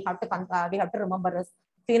neurologists we have to remember is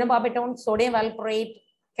phenobarbital, sodium valproate,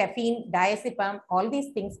 caffeine, diazepam, all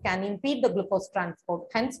these things can impede the glucose transport,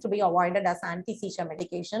 hence to be avoided as anti-seizure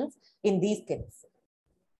medications in these kids.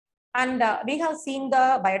 And we have seen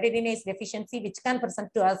the biotinase deficiency, which can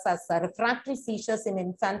present to us as refractory seizures in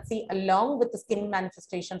infancy, along with the skin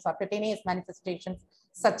manifestations or cutaneous manifestations,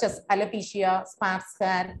 such as alopecia, sparse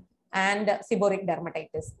hair, and seborrheic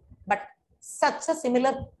dermatitis. But such a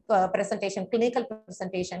similar presentation, clinical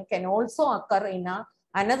presentation, can also occur in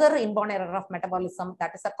another inborn error of metabolism,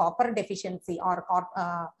 that is a copper deficiency or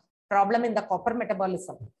problem in the copper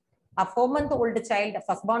metabolism. A 4-month-old child,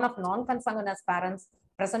 firstborn of non-consanguineous parents,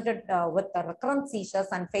 presented with recurrent seizures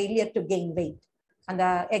and failure to gain weight. And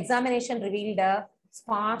the examination revealed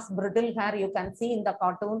sparse, brittle hair, you can see in the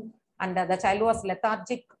cartoon, and the child was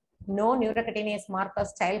lethargic, no neurocutaneous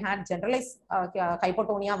markers, child had generalized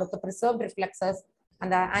hypotonia with the preserved reflexes,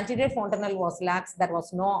 and the anterior fontanelle was lax, there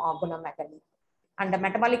was no organomegaly. And the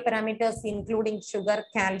metabolic parameters including sugar,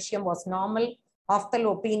 calcium was normal,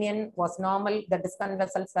 ophthalmic opinion was normal, the distant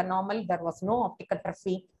vessels were normal, there was no optic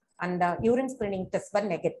atrophy, and urine screening tests were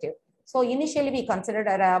negative. So initially we considered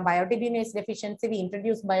a biotinase deficiency, we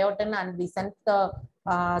introduced biotin and we sent the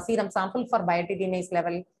serum sample for biotinase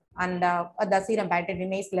level, and the serum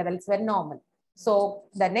biotinase levels were normal. So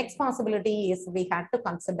the next possibility is we had to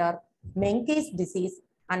consider Menkes disease,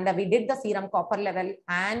 and we did the serum copper level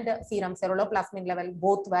and serum ceruloplasmin level,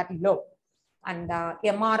 both were low. And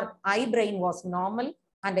MRI brain was normal,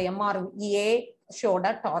 and the MREA showed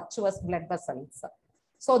a tortuous blood vessels.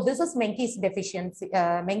 So this is Menkes deficiency,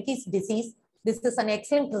 Menkes disease. This is an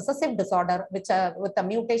excellent recessive disorder which with a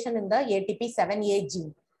mutation in the ATP7A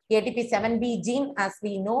gene. ATP7B gene, as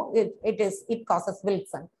we know, it causes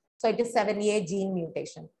Wilson. So it is 7A gene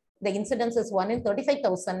mutation. The incidence is 1 in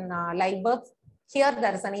 35,000 live births. Here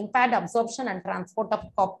there is an impaired absorption and transport of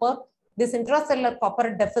copper. This intracellular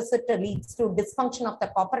copper deficit leads to dysfunction of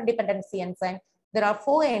the copper dependency enzyme. There are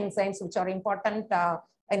 4 enzymes which are important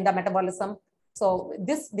in the metabolism. So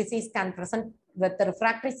this disease can present with the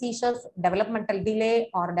refractory seizures, developmental delay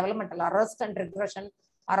or developmental arrest and regression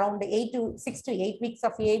around 6 to 8 weeks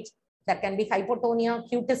of age. There can be hypotonia,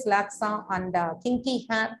 cutis laxa, and kinky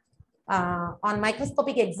hair. On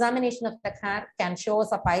microscopic examination of the hair can show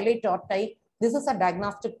us a pilate torti. This is a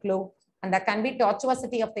diagnostic clue. And there can be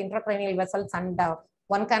tortuosity of the intracranial vessels, and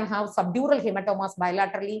one can have subdural hematomas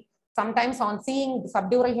bilaterally. Sometimes on seeing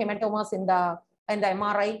subdural hematomas in the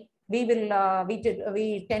MRI,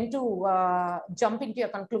 we tend to jump into a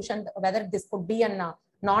conclusion whether this could be a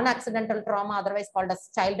non-accidental trauma, otherwise called as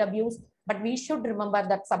child abuse. But we should remember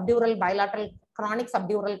that subdural, bilateral, chronic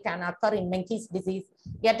subdural can occur in Menkes disease.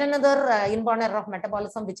 Yet another inborn error of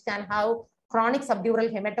metabolism which can have chronic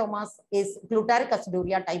subdural hematomas is glutaric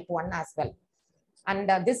aciduria type 1 as well. And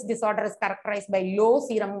this disorder is characterized by low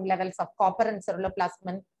serum levels of copper and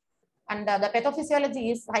ceruloplasmin. And the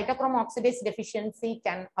pathophysiology is cytochrome oxidase deficiency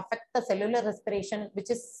can affect the cellular respiration,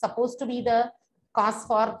 which is supposed to be the cause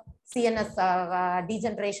for CNS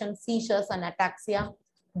degeneration, seizures, and ataxia.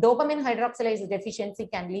 Dopamine hydroxylase deficiency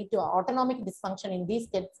can lead to autonomic dysfunction in these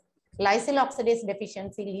kids. Lysyl oxidase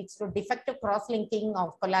deficiency leads to defective cross-linking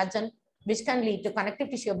of collagen, which can lead to connective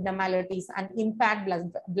tissue abnormalities and impaired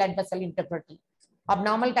blood vessel integrity.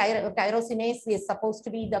 Abnormal tyrosinase is supposed to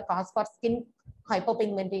be the cause for skin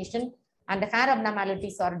hypopigmentation, and hair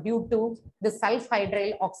abnormalities are due to the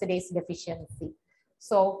sulfhydryl oxidase deficiency.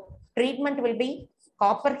 So treatment will be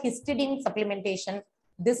copper histidine supplementation.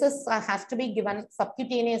 This has to be given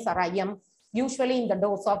subcutaneous or IM, usually in the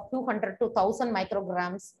dose of 200 to 1000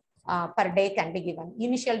 micrograms per day can be given.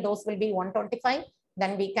 Initial dose will be 125.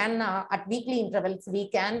 then we can, at weekly intervals, we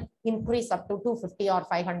can increase up to 250 or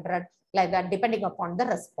 500, like that, depending upon the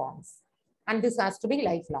response. And this has to be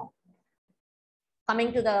lifelong.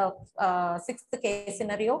 Coming to the sixth case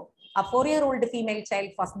scenario, a 4-year-old female child,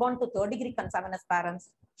 first born to third-degree consanguineous parents,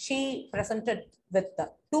 she presented with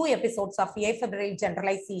 2 episodes of afebrile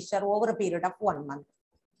generalized seizure over a period of 1 month.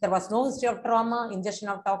 There was no history of trauma, ingestion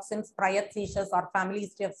of toxins, prior seizures, or family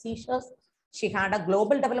history of seizures. She had a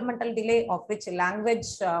global developmental delay, of which language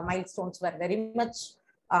milestones were very much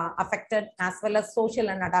affected, as well as social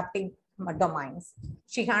and adaptive domains.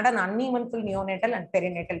 She had an uneventful neonatal and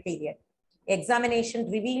perinatal period. Examination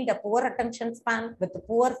revealed a poor attention span with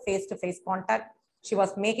poor face-to-face contact. She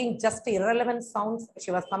was making just irrelevant sounds.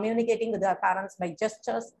 She was communicating with her parents by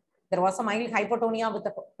gestures. There was a mild hypotonia with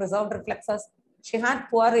the preserved reflexes. She had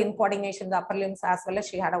poor coordination in the upper limbs, as well as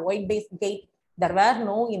she had a wide-based gait. There were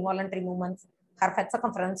no involuntary movements. Her head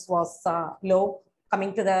circumference was low.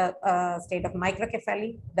 Coming to the state of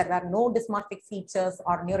microcephaly, there were no dysmorphic features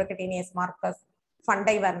or neurocutaneous markers.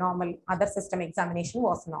 Fundi were normal. Other system examination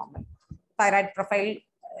was normal. Thyroid profile,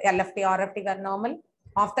 LFT, RFT were normal.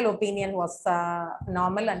 Ophthalmic opinion was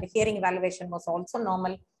normal, and hearing evaluation was also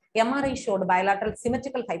normal. MRI showed bilateral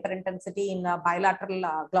symmetrical hyperintensity in bilateral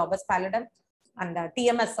globus pallidum, and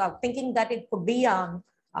TMS, thinking that it could be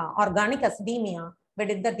organic acidemia, we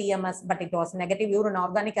did the TMS, but it was negative. Urine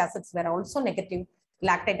organic acids were also negative.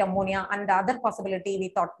 Lactate ammonia, and the other possibility we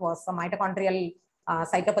thought was mitochondrial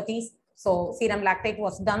cytopathies. So serum lactate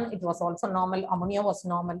was done, it was also normal. Ammonia was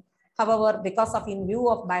normal. However, because of in view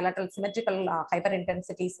of bilateral symmetrical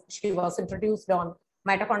hyperintensities, she was introduced on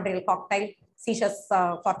mitochondrial cocktail. Seizures,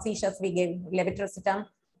 for seizures, we gave levetiracetam,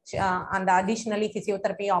 and additionally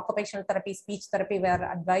physiotherapy, occupational therapy, speech therapy were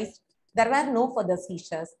advised. There were no further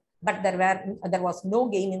seizures, but there was no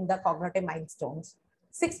gain in the cognitive milestones.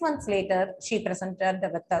 6 months later, she presented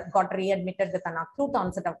with got readmitted with an acute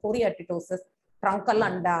onset of choreoathetosis, truncal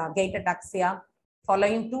and gait ataxia,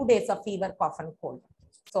 following 2 days of fever, cough, and cold.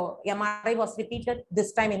 So MRI was repeated,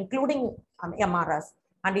 this time including MRS,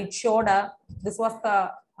 and it showed this was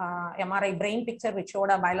the MRI brain picture, which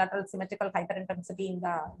showed a bilateral symmetrical hyperintensity in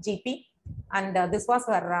the GP, and this was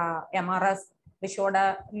her MRS, which showed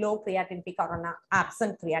a low creatine peak or an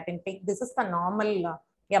absent creatine peak. This is the normal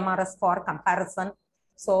MRS for comparison.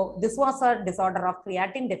 So this was a disorder of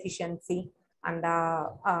creatine deficiency, and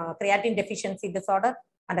creatine deficiency disorder.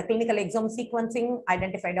 And the clinical exome sequencing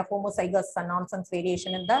identified a homozygous nonsense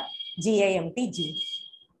variation in the GAMT gene.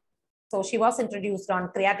 So she was introduced on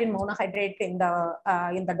creatine monohydrate in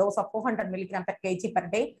the dose of 400 milligram per kg per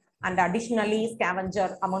day, and additionally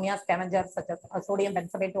scavenger, ammonia scavenger such as sodium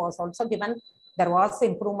benzamate was also given. There was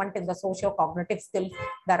improvement in the socio-cognitive skills.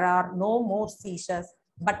 There are no more seizures,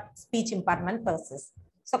 but speech impairment persists.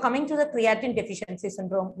 So coming to the creatine deficiency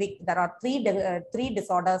syndrome, there are three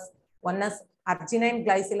disorders. One is arginine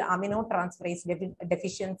glycyl aminotransferase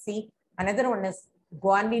deficiency. Another one is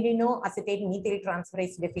guanidino acetate methyl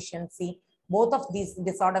transferase deficiency. Both of these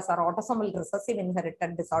disorders are autosomal recessive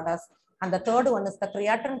inherited disorders. And the third one is the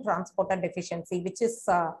creatine transporter deficiency, which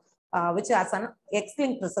has an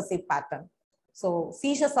X-linked recessive pattern. So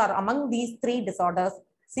seizures are among these 3 disorders.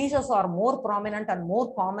 Seizures are more prominent and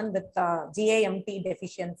more common with GAMT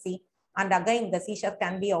deficiency. And again, the seizure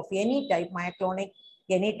can be of any type, myoclonic,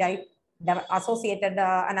 any type. The associated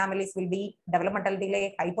anomalies will be developmental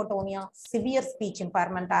delay, hypotonia, severe speech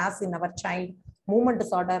impairment as in our child, movement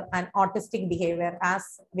disorder, and autistic behavior as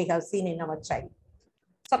we have seen in our child.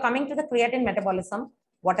 So coming to the creatine metabolism,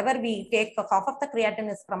 whatever we take, half of the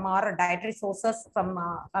creatine is from our dietary sources, from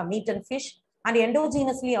meat and fish, and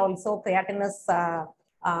endogenously also creatine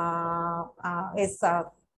is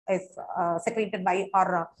secreted by,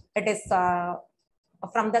 or it is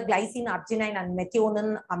from the glycine, arginine, and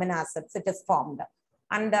methionine amino acids, it is formed.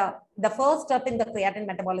 And the first step in the creatine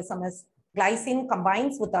metabolism is glycine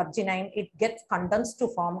combines with arginine, it gets condensed to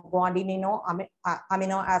form guanidino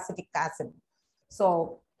aminoacetic acid.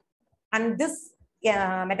 So, and this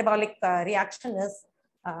metabolic reaction is,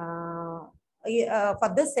 for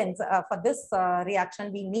this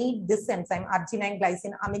reaction, we need this enzyme, arginine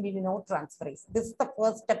glycine aminotransferase. This is the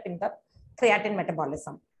first step in the creatine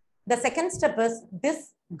metabolism. The second step is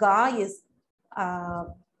this GA is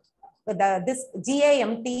this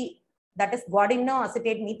GAMT, that is guanidino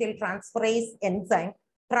acetate methyl transferase enzyme,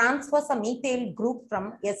 transfers a methyl group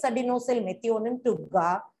from S-adenosyl methionine to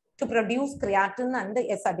GA to produce creatine and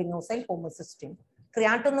the S-adenosyl homocysteine.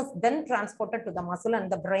 Creatine is then transported to the muscle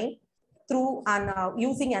and the brain through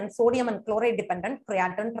using an sodium and chloride dependent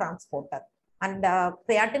creatine transporter. And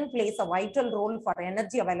creatine plays a vital role for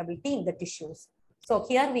energy availability in the tissues. So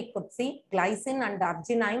here we could see glycine and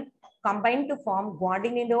arginine combine to form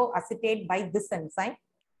guanidinoacetate by this enzyme.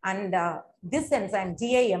 And this enzyme,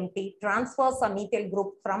 GAMT, transfers a methyl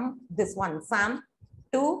group from this one, SAM,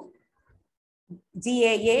 to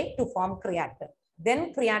GAA to form creatine.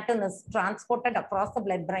 Then creatine is transported across the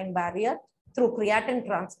blood-brain barrier through creatine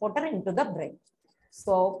transporter into the brain.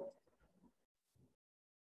 So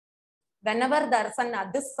whenever there is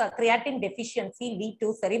this creatine deficiency lead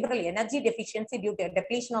to cerebral energy deficiency due to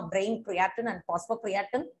depletion of brain creatine and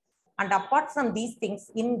phosphocreatine. And apart from these things,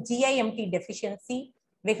 in GIMT deficiency,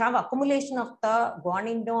 we have accumulation of the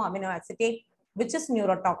guanidinoacetate, which is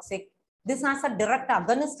neurotoxic. This has a direct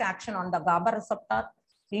agonist action on the GABA receptor,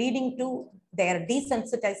 leading to their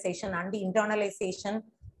desensitization and the internalization,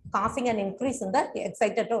 causing an increase in the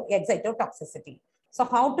excitotoxicity. So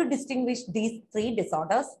how to distinguish these three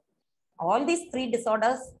disorders? All these three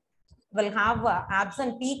disorders will have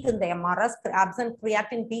absent peak in the MRS, absent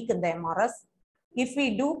creatine peak in the MRS. If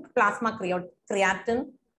we do plasma creatine,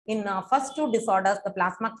 in first two disorders, the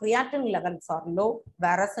plasma creatine levels are low,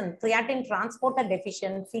 whereas in creatine transporter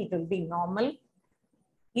deficiency, it will be normal.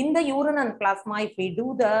 In the urine and plasma, if we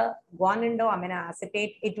do the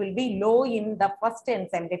guanidinoacetate, it will be low in the first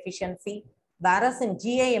enzyme deficiency, whereas in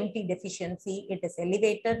GAMT deficiency, it is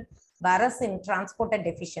elevated, whereas in transporter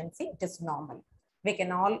deficiency, it is normal. We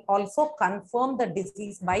can also confirm the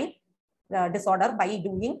disease by disorder by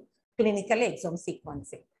doing clinical exome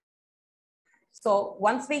sequencing. So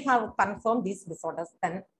once we have confirmed these disorders,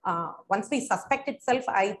 then once we suspect itself,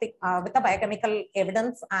 I think with the biochemical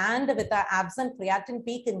evidence and with the absent creatine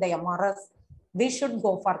peak in the MRS, we should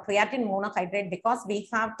go for creatine monohydrate, because we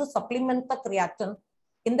have to supplement the creatine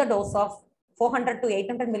in the dose of 400 to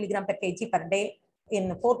 800 milligram per kg per day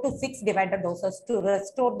in 4 to 6 divided doses to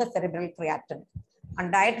restore the cerebral creatine.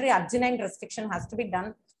 And dietary arginine restriction has to be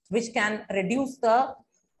done, which can reduce the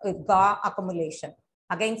GA accumulation.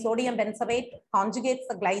 Again, sodium benzoate conjugates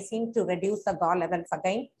the glycine to reduce the GA levels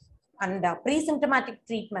again. And pre-symptomatic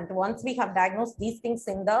treatment, once we have diagnosed these things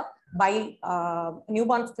in the by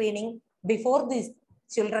newborn screening, before these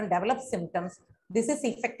children develop symptoms, this is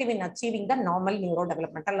effective in achieving the normal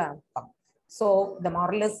neurodevelopmental outcome. So the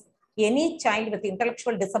moral is, any child with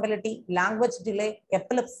intellectual disability, language delay,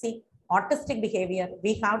 epilepsy, autistic behavior,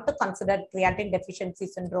 we have to consider creatine deficiency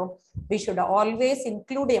syndrome. We should always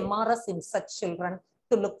include MRS in such children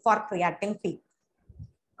to look for creatine peak.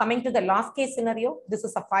 Coming to the last case scenario, this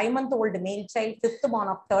is a 5-month-old male child, fifth born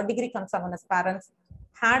of third-degree consanguineous parents,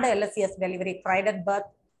 had LSCS delivery, cried at birth,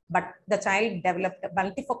 but the child developed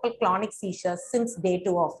multifocal clonic seizures since day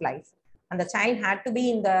 2 of life. And the child had to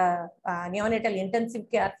be in the neonatal intensive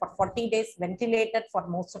care for 40 days, ventilated for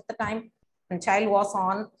most of the time. And child was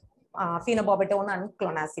on phenobarbital and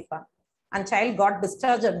clonazepam. And child got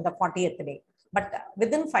discharged in the 40th day. But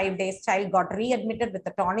within 5 days, child got readmitted with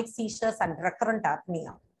the tonic seizures and recurrent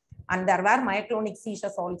apnea. And there were myoclonic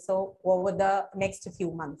seizures also over the next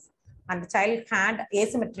few months. And the child had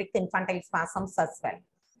asymmetric infantile spasms as well.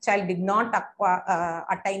 Child did not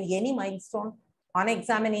attain any milestone. On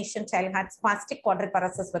examination, child had spastic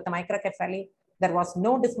quadriparesis with microcephaly. There was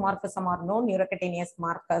no dysmorphism or no neurocutaneous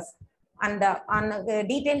markers. And on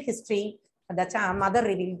detailed history, the mother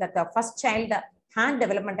revealed that the first child had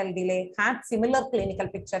developmental delay, had similar clinical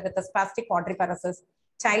picture with the spastic quadriparesis.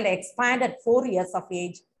 Child expired at 4 years of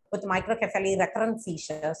age with microcephaly, recurrent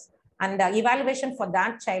seizures. And evaluation for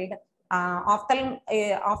that child,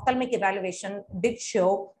 ophthalmic evaluation did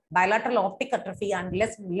show bilateral optic atrophy and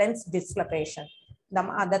lens dislocation.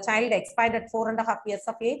 The child expired at 4.5 years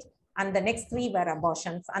of age, and the next 3 were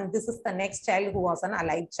abortions. And this is the next child who was an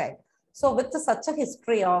alive child. So with such a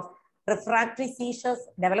history of refractory seizures,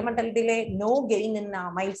 developmental delay, no gain in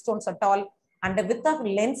milestones at all, and with the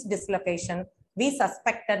lens dislocation, we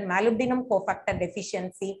suspected molybdenum cofactor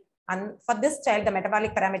deficiency. And for this child, the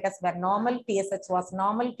metabolic parameters were normal, TSH was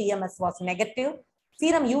normal, TMS was negative,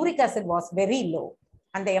 serum uric acid was very low.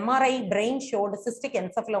 And the MRI brain showed multicystic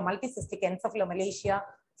encephalomalacia.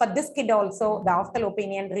 For this kid also, the ophthalmic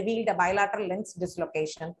opinion revealed a bilateral lens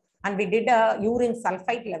dislocation. And we did a urine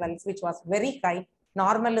sulfite levels, which was very high.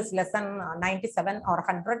 Normal is less than 97 or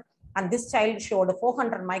 100. And this child showed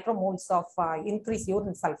 400 micromoles of increased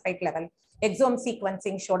urine sulfite level. Exome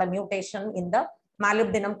sequencing showed a mutation in the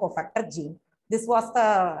molybdenum cofactor gene. This was the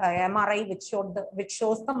MRI which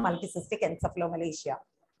shows the multicystic encephalomalacia.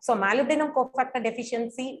 So molybdenum cofactor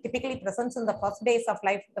deficiency typically presents in the first days of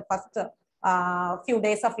life, the first few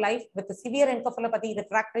days of life, with severe encephalopathy,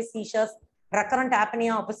 refractory seizures, recurrent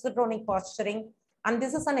apnea, oppositonic posturing. And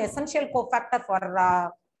this is an essential cofactor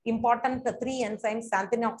for important 3 enzymes,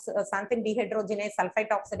 xanthine dehydrogenase, sulfite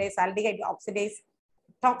oxidase, aldehyde oxidase,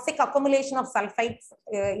 toxic accumulation of sulfites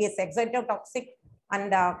is excitotoxic,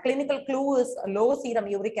 and clinical clue is low serum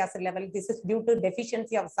uric acid level. This is due to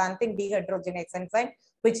deficiency of xanthine dehydrogenase enzyme,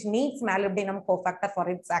 which needs molybdenum cofactor for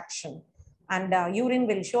its action. And urine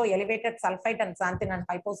will show elevated sulfite and xanthine and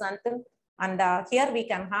hypoxanthine. And here we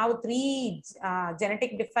can have 3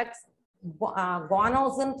 genetic defects.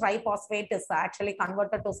 Guanosine triphosphate is actually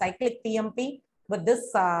converted to cyclic PMP with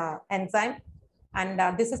this enzyme. And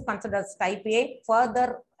this is considered as type A.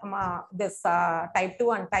 Further, this type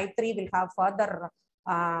 2 and type 3 will have further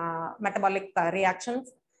metabolic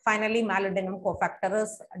reactions. Finally, molybdenum cofactor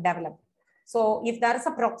is developed. So if there is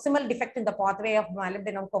a proximal defect in the pathway of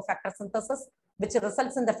molybdenum cofactor synthesis, which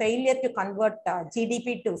results in the failure to convert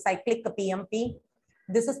GDP to cyclic PMP,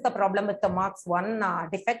 this is the problem with the MARX 1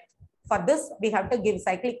 defect. For this, we have to give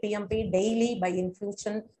cyclic PMP daily by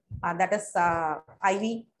infusion, that is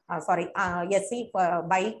IV, SC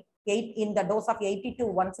by 8 in the dose of 80 to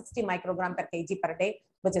 160 microgram per kg per day,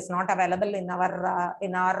 which is not available in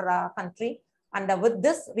our country. And with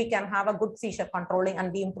this, we can have a good seizure controlling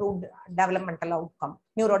and the improved developmental outcome,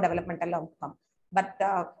 neurodevelopmental outcome. But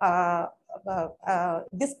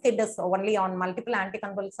this kid is only on multiple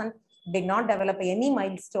anticonvulsant, did not develop any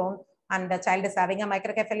milestone, and the child is having a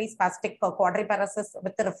microcephaly, spastic quadriparesis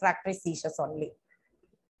with refractory seizures only.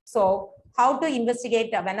 So how to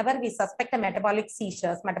investigate whenever we suspect a metabolic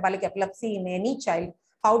seizures, metabolic epilepsy in any child,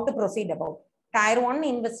 how to proceed about? Tier 1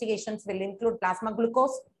 investigations will include plasma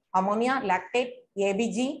glucose, ammonia, lactate,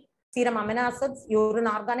 ABG, serum amino acids, urine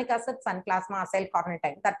organic acids, and plasma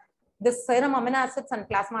acetylcarnitine. That this serum amino acids and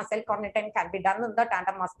plasma acetylcarnitine can be done in the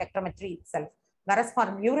tandem mass spectrometry itself. Whereas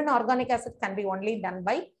for urine organic acid can be only done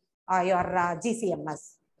by your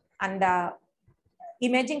GCMS. And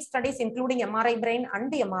imaging studies including MRI brain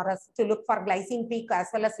and the MRS to look for glycine peak as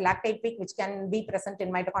well as lactate peak, which can be present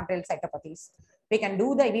in mitochondrial cytopathies. We can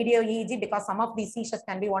do the video EEG because some of these seizures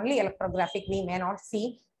can be only electrographic. We may not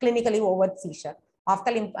see clinically overt seizure.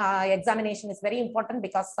 After examination is very important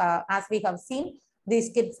because as we have seen, these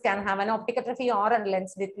kids can have an optic atrophy or a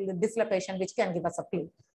lens dislocation, which can give us a clue.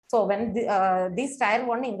 So when these tier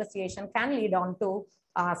 1 investigation can lead on to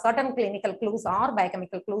certain clinical clues or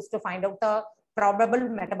biochemical clues to find out the probable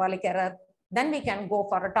metabolic error, then we can go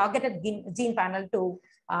for a targeted gene panel to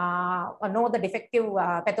know the defective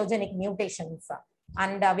pathogenic mutations.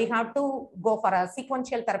 And we have to go for a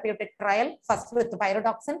sequential therapeutic trial, first with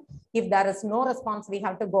pyridoxine. If there is no response, we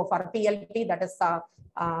have to go for a PLP, that is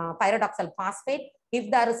pyridoxal phosphate. If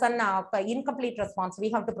there is an incomplete response,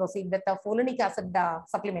 we have to proceed with the folinic acid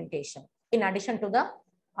supplementation, in addition to the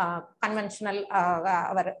conventional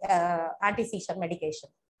anti-seizure medication.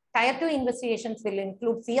 Tier 2 investigations will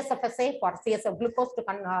include CSF-SA for CSF glucose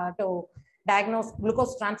to diagnose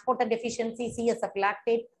glucose transporter deficiency, CSF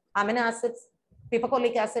lactate, amino acids,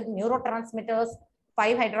 piperolic acid, neurotransmitters,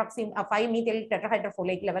 5-methyl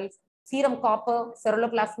tetrahydrofolate levels, serum copper,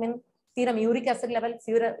 ceruloplasmin, serum uric acid level,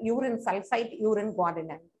 urine sulfite, urine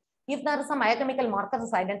guanine. If there is some biochemical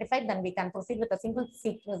markers identified, then we can proceed with a single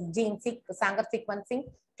gene Sanger sequencing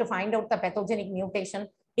to find out the pathogenic mutation.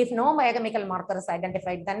 If no biochemical marker is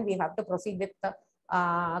identified, then we have to proceed with the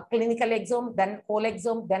clinical exome, then whole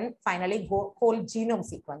exome, then finally whole genome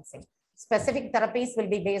sequencing. Specific therapies will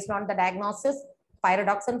be based on the diagnosis,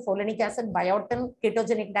 pyridoxine, folinic acid, biotin,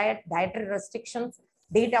 ketogenic diet, dietary restrictions,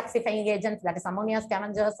 detoxifying agents, that is ammonia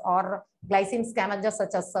scavengers or glycine scavengers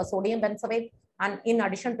such as sodium benzoate, and in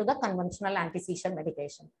addition to the conventional anti-seizure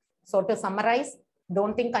medication. So to summarize,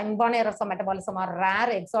 don't think inborn errors of metabolism are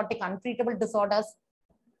rare, exotic, untreatable disorders,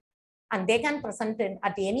 and they can present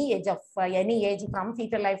at any age from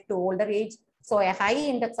fetal life to older age. So a high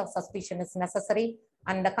index of suspicion is necessary.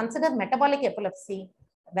 And consider metabolic epilepsy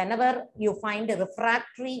whenever you find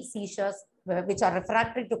refractory seizures, which are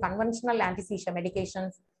refractory to conventional anti-seizure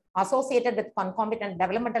medications, associated with concomitant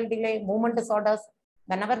developmental delay, movement disorders,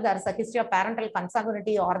 whenever there is a history of parental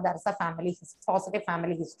consanguinity or there is a positive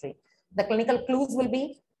family history. The clinical clues will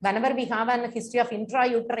be whenever we have a history of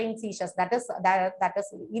intrauterine seizures, that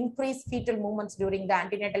is increased fetal movements during the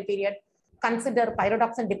antenatal period, consider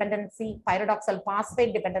pyridoxine dependency, pyridoxal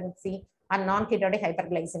phosphate dependency, and non-ketotic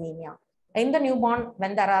hyperglycemia. In the newborn,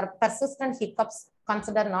 when there are persistent hiccups,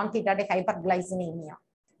 consider non-ketotic hyperglycemia.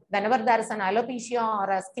 Whenever there is an alopecia or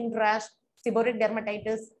a skin rash, seborrheic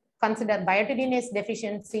dermatitis, consider biotinidase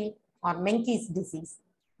deficiency or Menkes disease.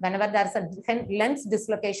 Whenever there is a lens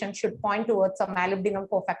dislocation, should point towards a molybdenum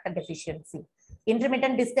cofactor deficiency.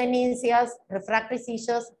 Intermittent dyskinesias, refractory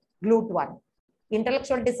seizures, GLUT1.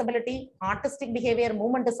 Intellectual disability, artistic behavior,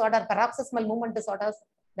 movement disorder, paroxysmal movement disorders,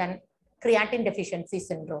 then creatine deficiency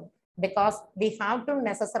syndrome. Because we have to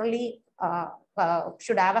necessarily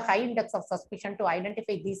should have a high index of suspicion to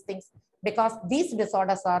identify these things, because these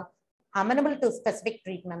disorders are amenable to specific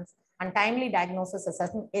treatments, and timely diagnosis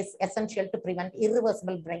is essential to prevent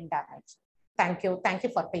irreversible brain damage. Thank you. Thank you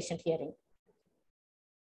for patient hearing.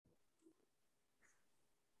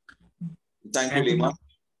 Thank you, Leema,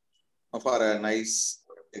 for a nice,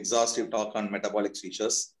 exhaustive talk on metabolic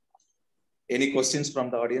seizures. Any questions from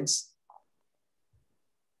the audience?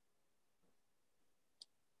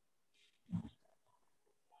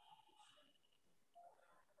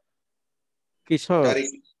 Kishore.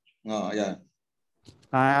 Oh, yeah.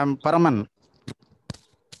 I am Paraman.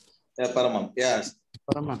 Yeah, Paramam. Yes.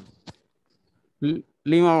 Paraman.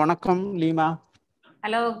 Leema, vanakkam, Leema.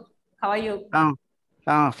 Hello, how are you?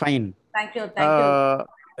 Fine. Thank you. Thank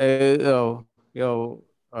you.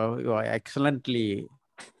 You are excellently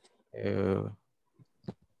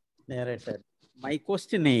narrated. My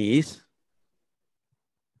question is,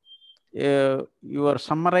 you are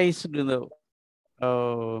summarized the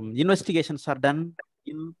investigations are done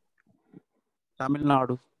in Tamil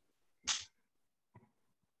Nadu.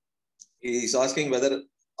 He is asking whether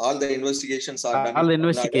all the investigations are done. All the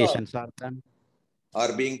investigations are done.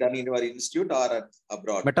 Are being done in your institute or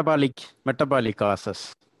abroad? Metabolic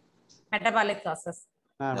causes. Metabolic causes.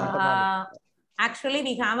 Actually,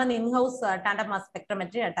 we have an in-house tandem mass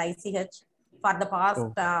spectrometry at ICH for the past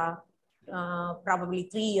probably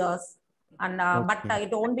 3 years. And but it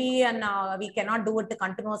won't be, and we cannot do it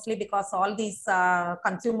continuously because all these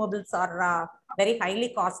consumables are very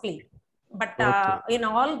highly costly. But in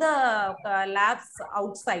all the labs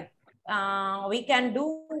outside, we can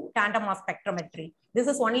do tandem mass spectrometry. This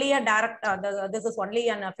is only a direct. This is only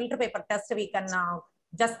a filter paper test. We can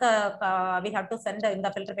just we have to send in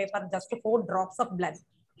the filter paper just 4 drops of blood,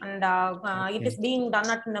 and it is being done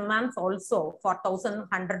at Nemans also for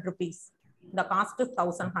 1,100 rupees. The cost is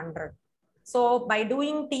 1,100. So by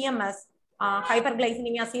doing TMS,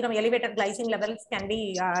 hyperglycemia serum elevated glycine levels can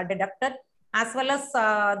be deducted, as well as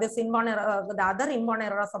this inborn the other inborn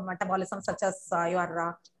errors of metabolism, such as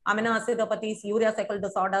your amino acidopathies, urea cycle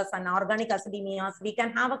disorders, and organic acidemias. We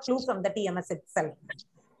can have a clue from the TMS itself.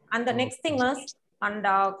 And the next thing is, and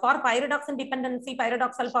for pyridoxine dependency,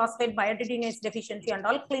 pyridoxal phosphate, biotinidase deficiency, and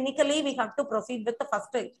all, clinically we have to proceed with the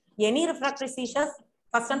first. Any refractory seizures,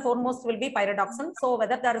 first and foremost will be pyridoxine. So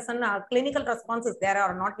whether there is a clinical response is there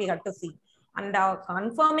or not, we have to see. And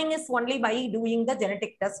confirming is only by doing the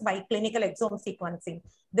genetic test by clinical exome sequencing.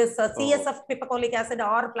 This CSF piperacolic acid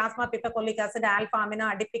or plasma piperacolic acid, alpha amino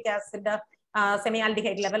adipic acid,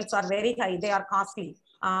 semialdehyde levels are very high. They are costly.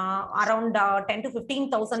 Around 10 to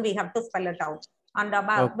 15,000 we have to spell it out. And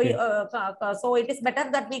so it is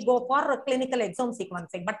better that we go for clinical exome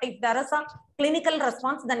sequencing. But if there is a clinical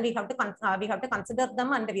response, then we have to consider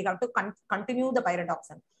them, and we have to continue the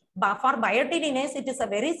pyridoxine. But for biotinidase, it is a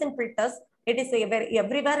very simple test. It is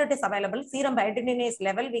everywhere it is available. Serum biotinidase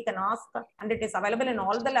level we can ask, and it is available in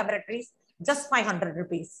all the laboratories. Just 500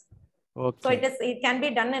 rupees. So it can be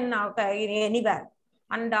done in anywhere.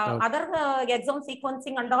 And other exome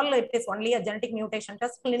sequencing and all, it is only a genetic mutation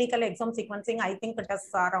test. Clinical exome sequencing, I think it is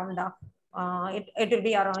around, it will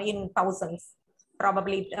be around in thousands,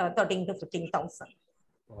 probably 13 to 15,000.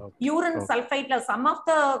 Urine sulfate, some of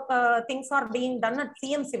the things are being done at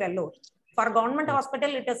CMC Vellore. For government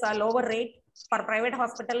hospital, it is a lower rate. For private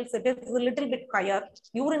hospitals, it is a little bit higher.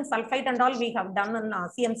 Urine sulfate and all we have done in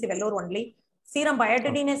CMC Vellore only. Serum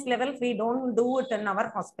biotinidase levels, we don't do it in our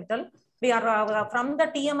hospital. We are from the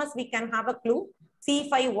TMS, we can have a clue.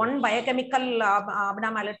 C51 biochemical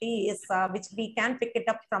abnormality is which we can pick it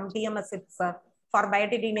up from TMS. It's for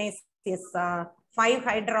biotinidase is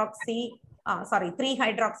 3-hydroxy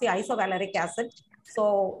isovaleric acid.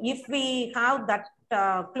 So if we have that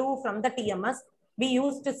clue from the TMS, we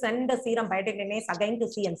used to send the serum biotinidase again to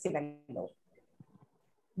CMC Vellore.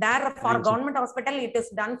 There for government hospital, it is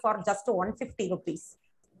done for just 150 rupees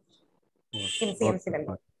in CMC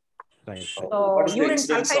Vellore. So urine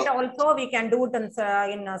sulfate also we can do it in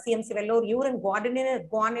CMC Vellore. Urine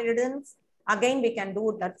guanidins, again we can do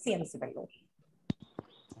it at CMC Vellore.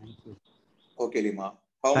 Okay, Leema.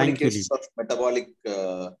 How many cases of metabolic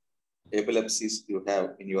epilepsies you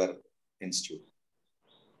have in your institute?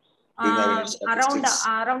 Around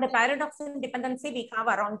the pyridoxine dependency, we have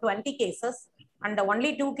around 20 cases, and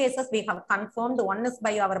only 2 cases we have confirmed. One is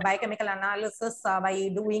by our biochemical analysis by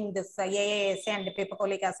doing this AASA and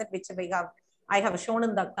piperacolic acid, which I have shown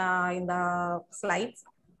in the slides.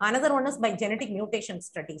 Another one is by genetic mutation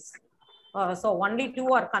studies. So only 2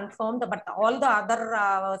 are confirmed, but all the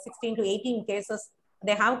other 16 to 18 cases,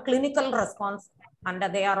 they have clinical response, and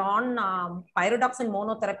they are on pyridoxine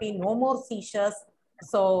monotherapy, no more seizures.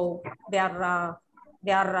 So they are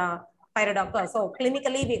pyridoxine. So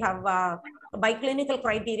clinically we have by clinical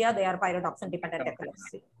criteria they are pyridoxine dependent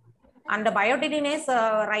epilepsy. And the biotidinase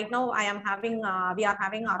right now we are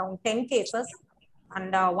having around 10 cases.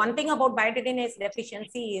 And one thing about biotidinase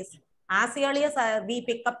deficiency is as early as we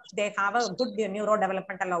pick up, they have a good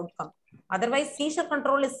neurodevelopmental outcome. Otherwise, seizure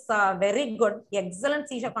control is very good, excellent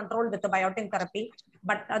seizure control with the biotin therapy,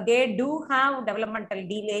 but they do have developmental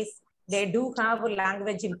delays. They do have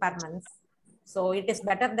language impairments. So it is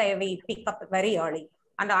better that we pick up very early.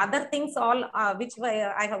 And other things all, which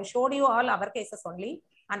I have showed you all our cases only,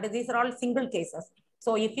 and these are all single cases.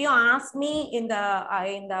 So if you ask me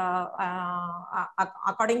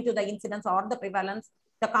according to the incidence or the prevalence,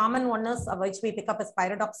 the common one is which we pick up is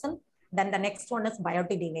pyridoxine. Then the next one is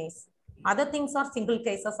biotidinase. Other things are single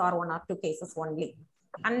cases or 1 or 2 cases only.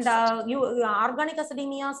 And organic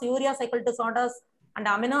acidemias, urea cycle disorders, and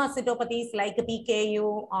aminoacidopathies like PKU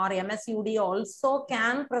or MSUD also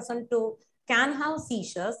can have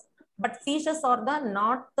seizures, but seizures are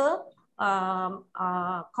not the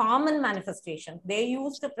common manifestation. They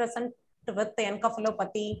used to present with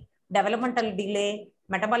encephalopathy, developmental delay,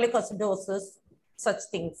 metabolic acidosis, such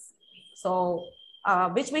things. So,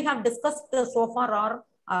 which we have discussed so far are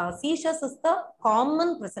seizures is the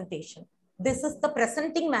common presentation. This is the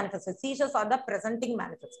presenting manifestation. Seizures are the presenting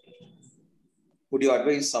manifestations. Would you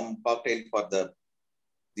advise some cocktail for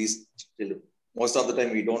these children? Most of the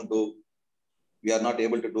time we are not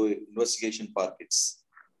able to do investigation for kids.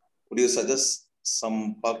 Would you suggest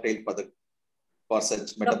some cocktail for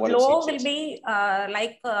such metabolic seizures? The flow seizures? will be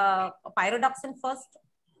like pyridoxine first.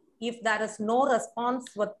 If there is no response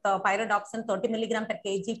with pyridoxine 30 milligram per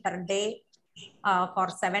kg per day for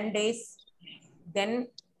 7 days, then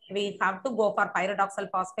we have to go for pyridoxal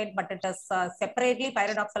phosphate, but it is separately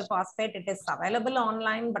pyridoxal phosphate. It is available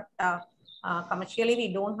online, but commercially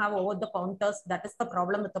we don't have over the counters. That is the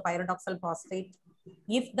problem with the pyridoxal phosphate.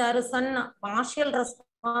 If there is a partial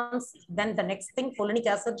response, then the next thing, folinic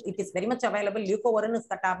acid, it is very much available. Leucovorin is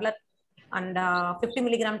the tablet, and 50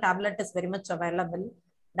 milligram tablet is very much available.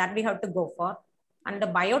 That we have to go for. And the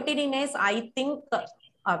biotidinase, I think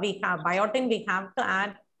we have biotin, we have to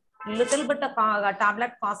add little bit of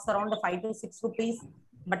tablet costs around 5 to 6 rupees,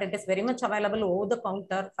 but it is very much available over the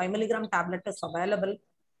counter. 5 milligram tablet is available.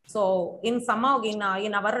 So in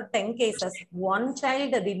our 10 cases, one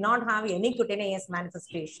child did not have any cutaneous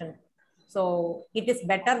manifestation. So it is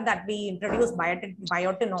better that we introduce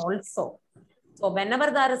biotin also. So whenever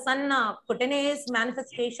there is an cutaneous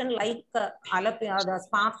manifestation like the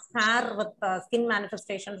sparse hair with skin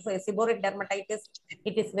manifestations, so seborrheic dermatitis,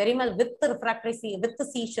 it is very much with the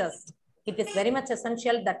seizures. It is very much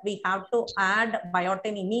essential that we have to add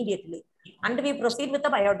biotin immediately. And we proceed with the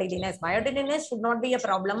biotidinase. Biotidinase should not be a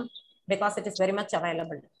problem because it is very much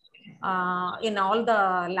available in all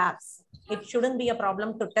the labs. It shouldn't be a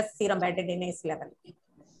problem to test serum biotidinase level.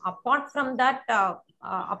 Apart from that,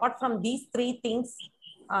 apart from these 3 things,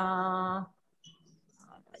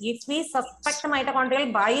 if we suspect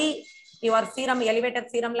mitochondrial by your serum, elevated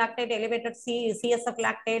serum lactate, elevated CSF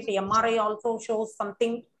lactate, MRI also shows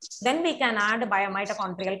something, then we can add by a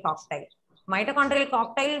mitochondrial cocktail. Mitochondrial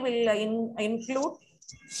cocktail will include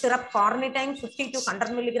syrup carnitine 50 to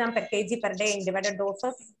 100 milligram per kg per day in divided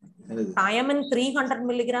doses, thiamine 300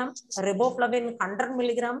 milligram, riboflavin 100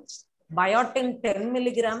 milligram, biotin 10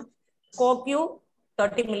 milligram, CoQ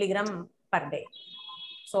 30 milligram per day.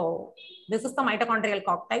 So this is the mitochondrial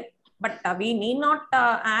cocktail, but we need not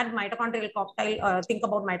add mitochondrial cocktail, think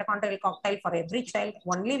about mitochondrial cocktail for every child.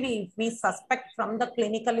 Only we suspect from the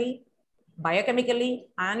clinically, biochemically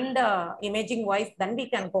and imaging wise, then we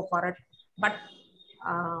can go for it. But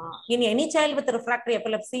in any child with refractory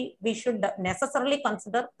epilepsy, we should necessarily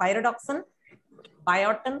consider pyridoxine,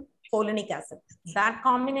 biotin, folinic acid. That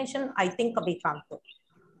combination, I think we can't do.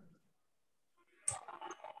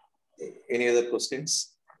 Any other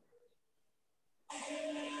questions?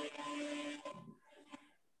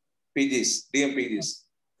 PGs, DMPGs.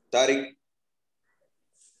 Tariq.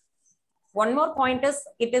 One more point is,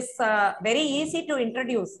 it is very easy to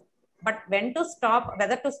introduce, but when to stop,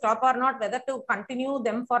 whether to stop or not, whether to continue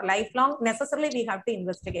them for lifelong, necessarily we have to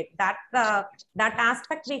investigate. That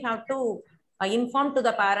aspect we have to inform to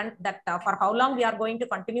the parent that for how long we are going to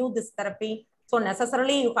continue this therapy. So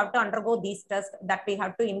necessarily you have to undergo these tests, that we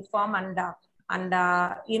have to inform and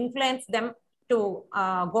influence them to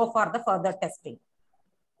go for the further testing.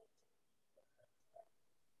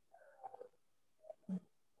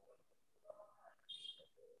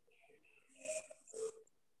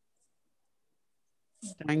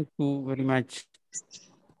 Thank you very much.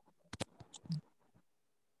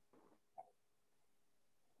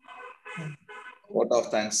 vote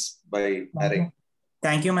of thanks by Naring.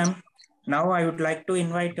 Thank you, ma'am. Now I would like to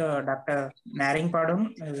invite Dr. Naring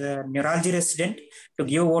Padun, as a neurology resident, to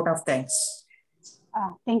give vote of thanks.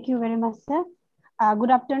 Thank you very much, sir.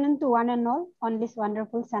 Good afternoon to one and all on this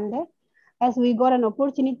wonderful Sunday, as we got an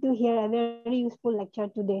opportunity to hear a very useful lecture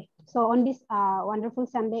today. So on this wonderful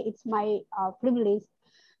Sunday, it's my privilege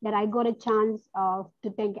that I got a chance to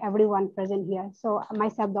thank everyone present here. So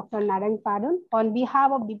myself, Dr. Naring Padun, on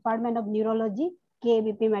behalf of Department of Neurology,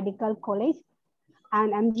 KBP Medical College,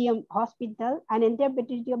 and MGM Hospital, and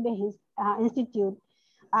interpretive of the Institute,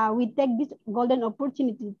 we take this golden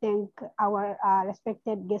opportunity to thank our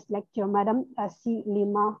respected guest lecturer, Madam C.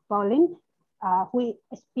 Leema Pauline, who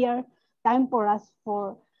spared time for us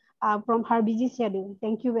from her busy schedule.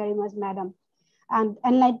 Thank you very much, Madam. And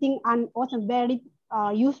enlightening and also very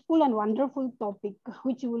useful and wonderful topic,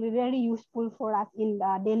 which will be very useful for us in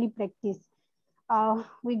daily practice.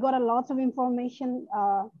 We got a lot of information,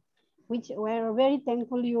 which we're very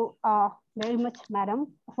thankful you very much,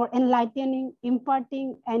 Madam, for enlightening,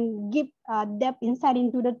 imparting, and give depth insight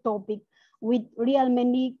into the topic with real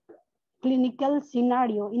many clinical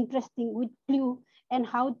scenario, interesting with clue and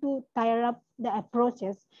how to tie up the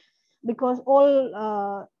approaches, because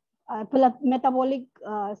all metabolic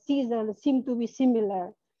seizures seem to be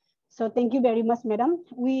similar. So thank you very much, Madam.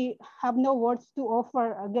 We have no words to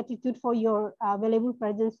offer gratitude for your valuable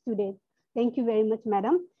presence today. Thank you very much,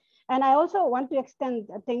 Madam. And I also want to extend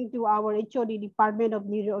a thank to our HOD Department of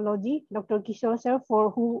Neurology, Dr. Kishore sir,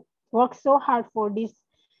 for who worked so hard for this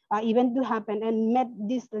event to happen and made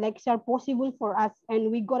this lecture possible for us. And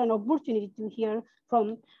we got an opportunity to hear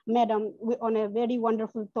from Madam on a very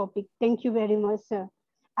wonderful topic. Thank you very much, sir.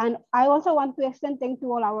 And I also want to extend thank to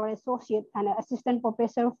all our associate and assistant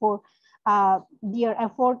professor for their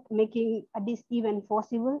effort making this event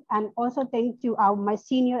possible. And also thank to my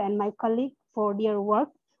senior and my colleague for their work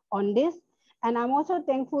on this. And I'm also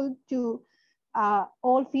thankful to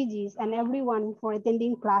all Fijis and everyone for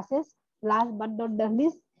attending classes. Last but not the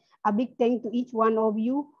least, a big thank to each one of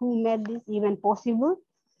you who made this event possible.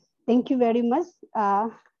 Thank you very much,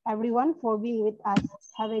 everyone, for being with us.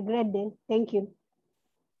 Have a great day. Thank you.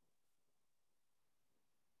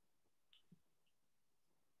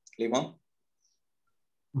 Leema?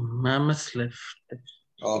 Ma'am is left.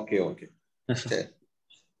 Okay, okay. Yes, sir.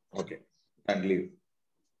 Okay, and leave.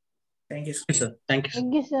 Thank you, Yes, sir. Thank you, sir.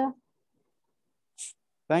 Thank you, sir.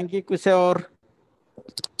 Thank you, Kishore.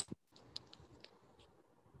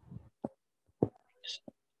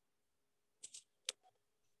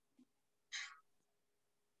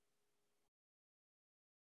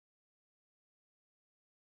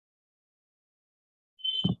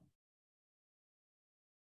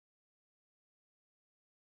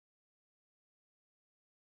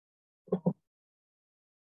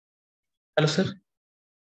 Hello, sir.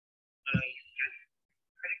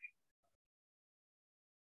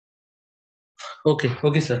 Okay,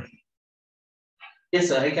 okay, sir. Yes,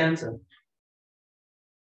 sir, I can, sir.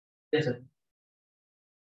 Yes, sir.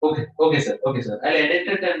 Okay, okay, sir. Okay, sir. I'll edit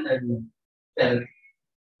it and then tell.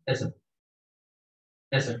 Yes, sir.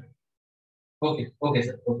 Yes, sir. Okay, okay,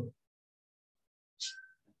 sir. Okay.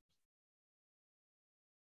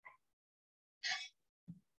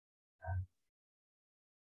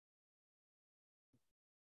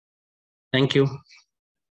 Thank you.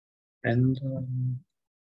 And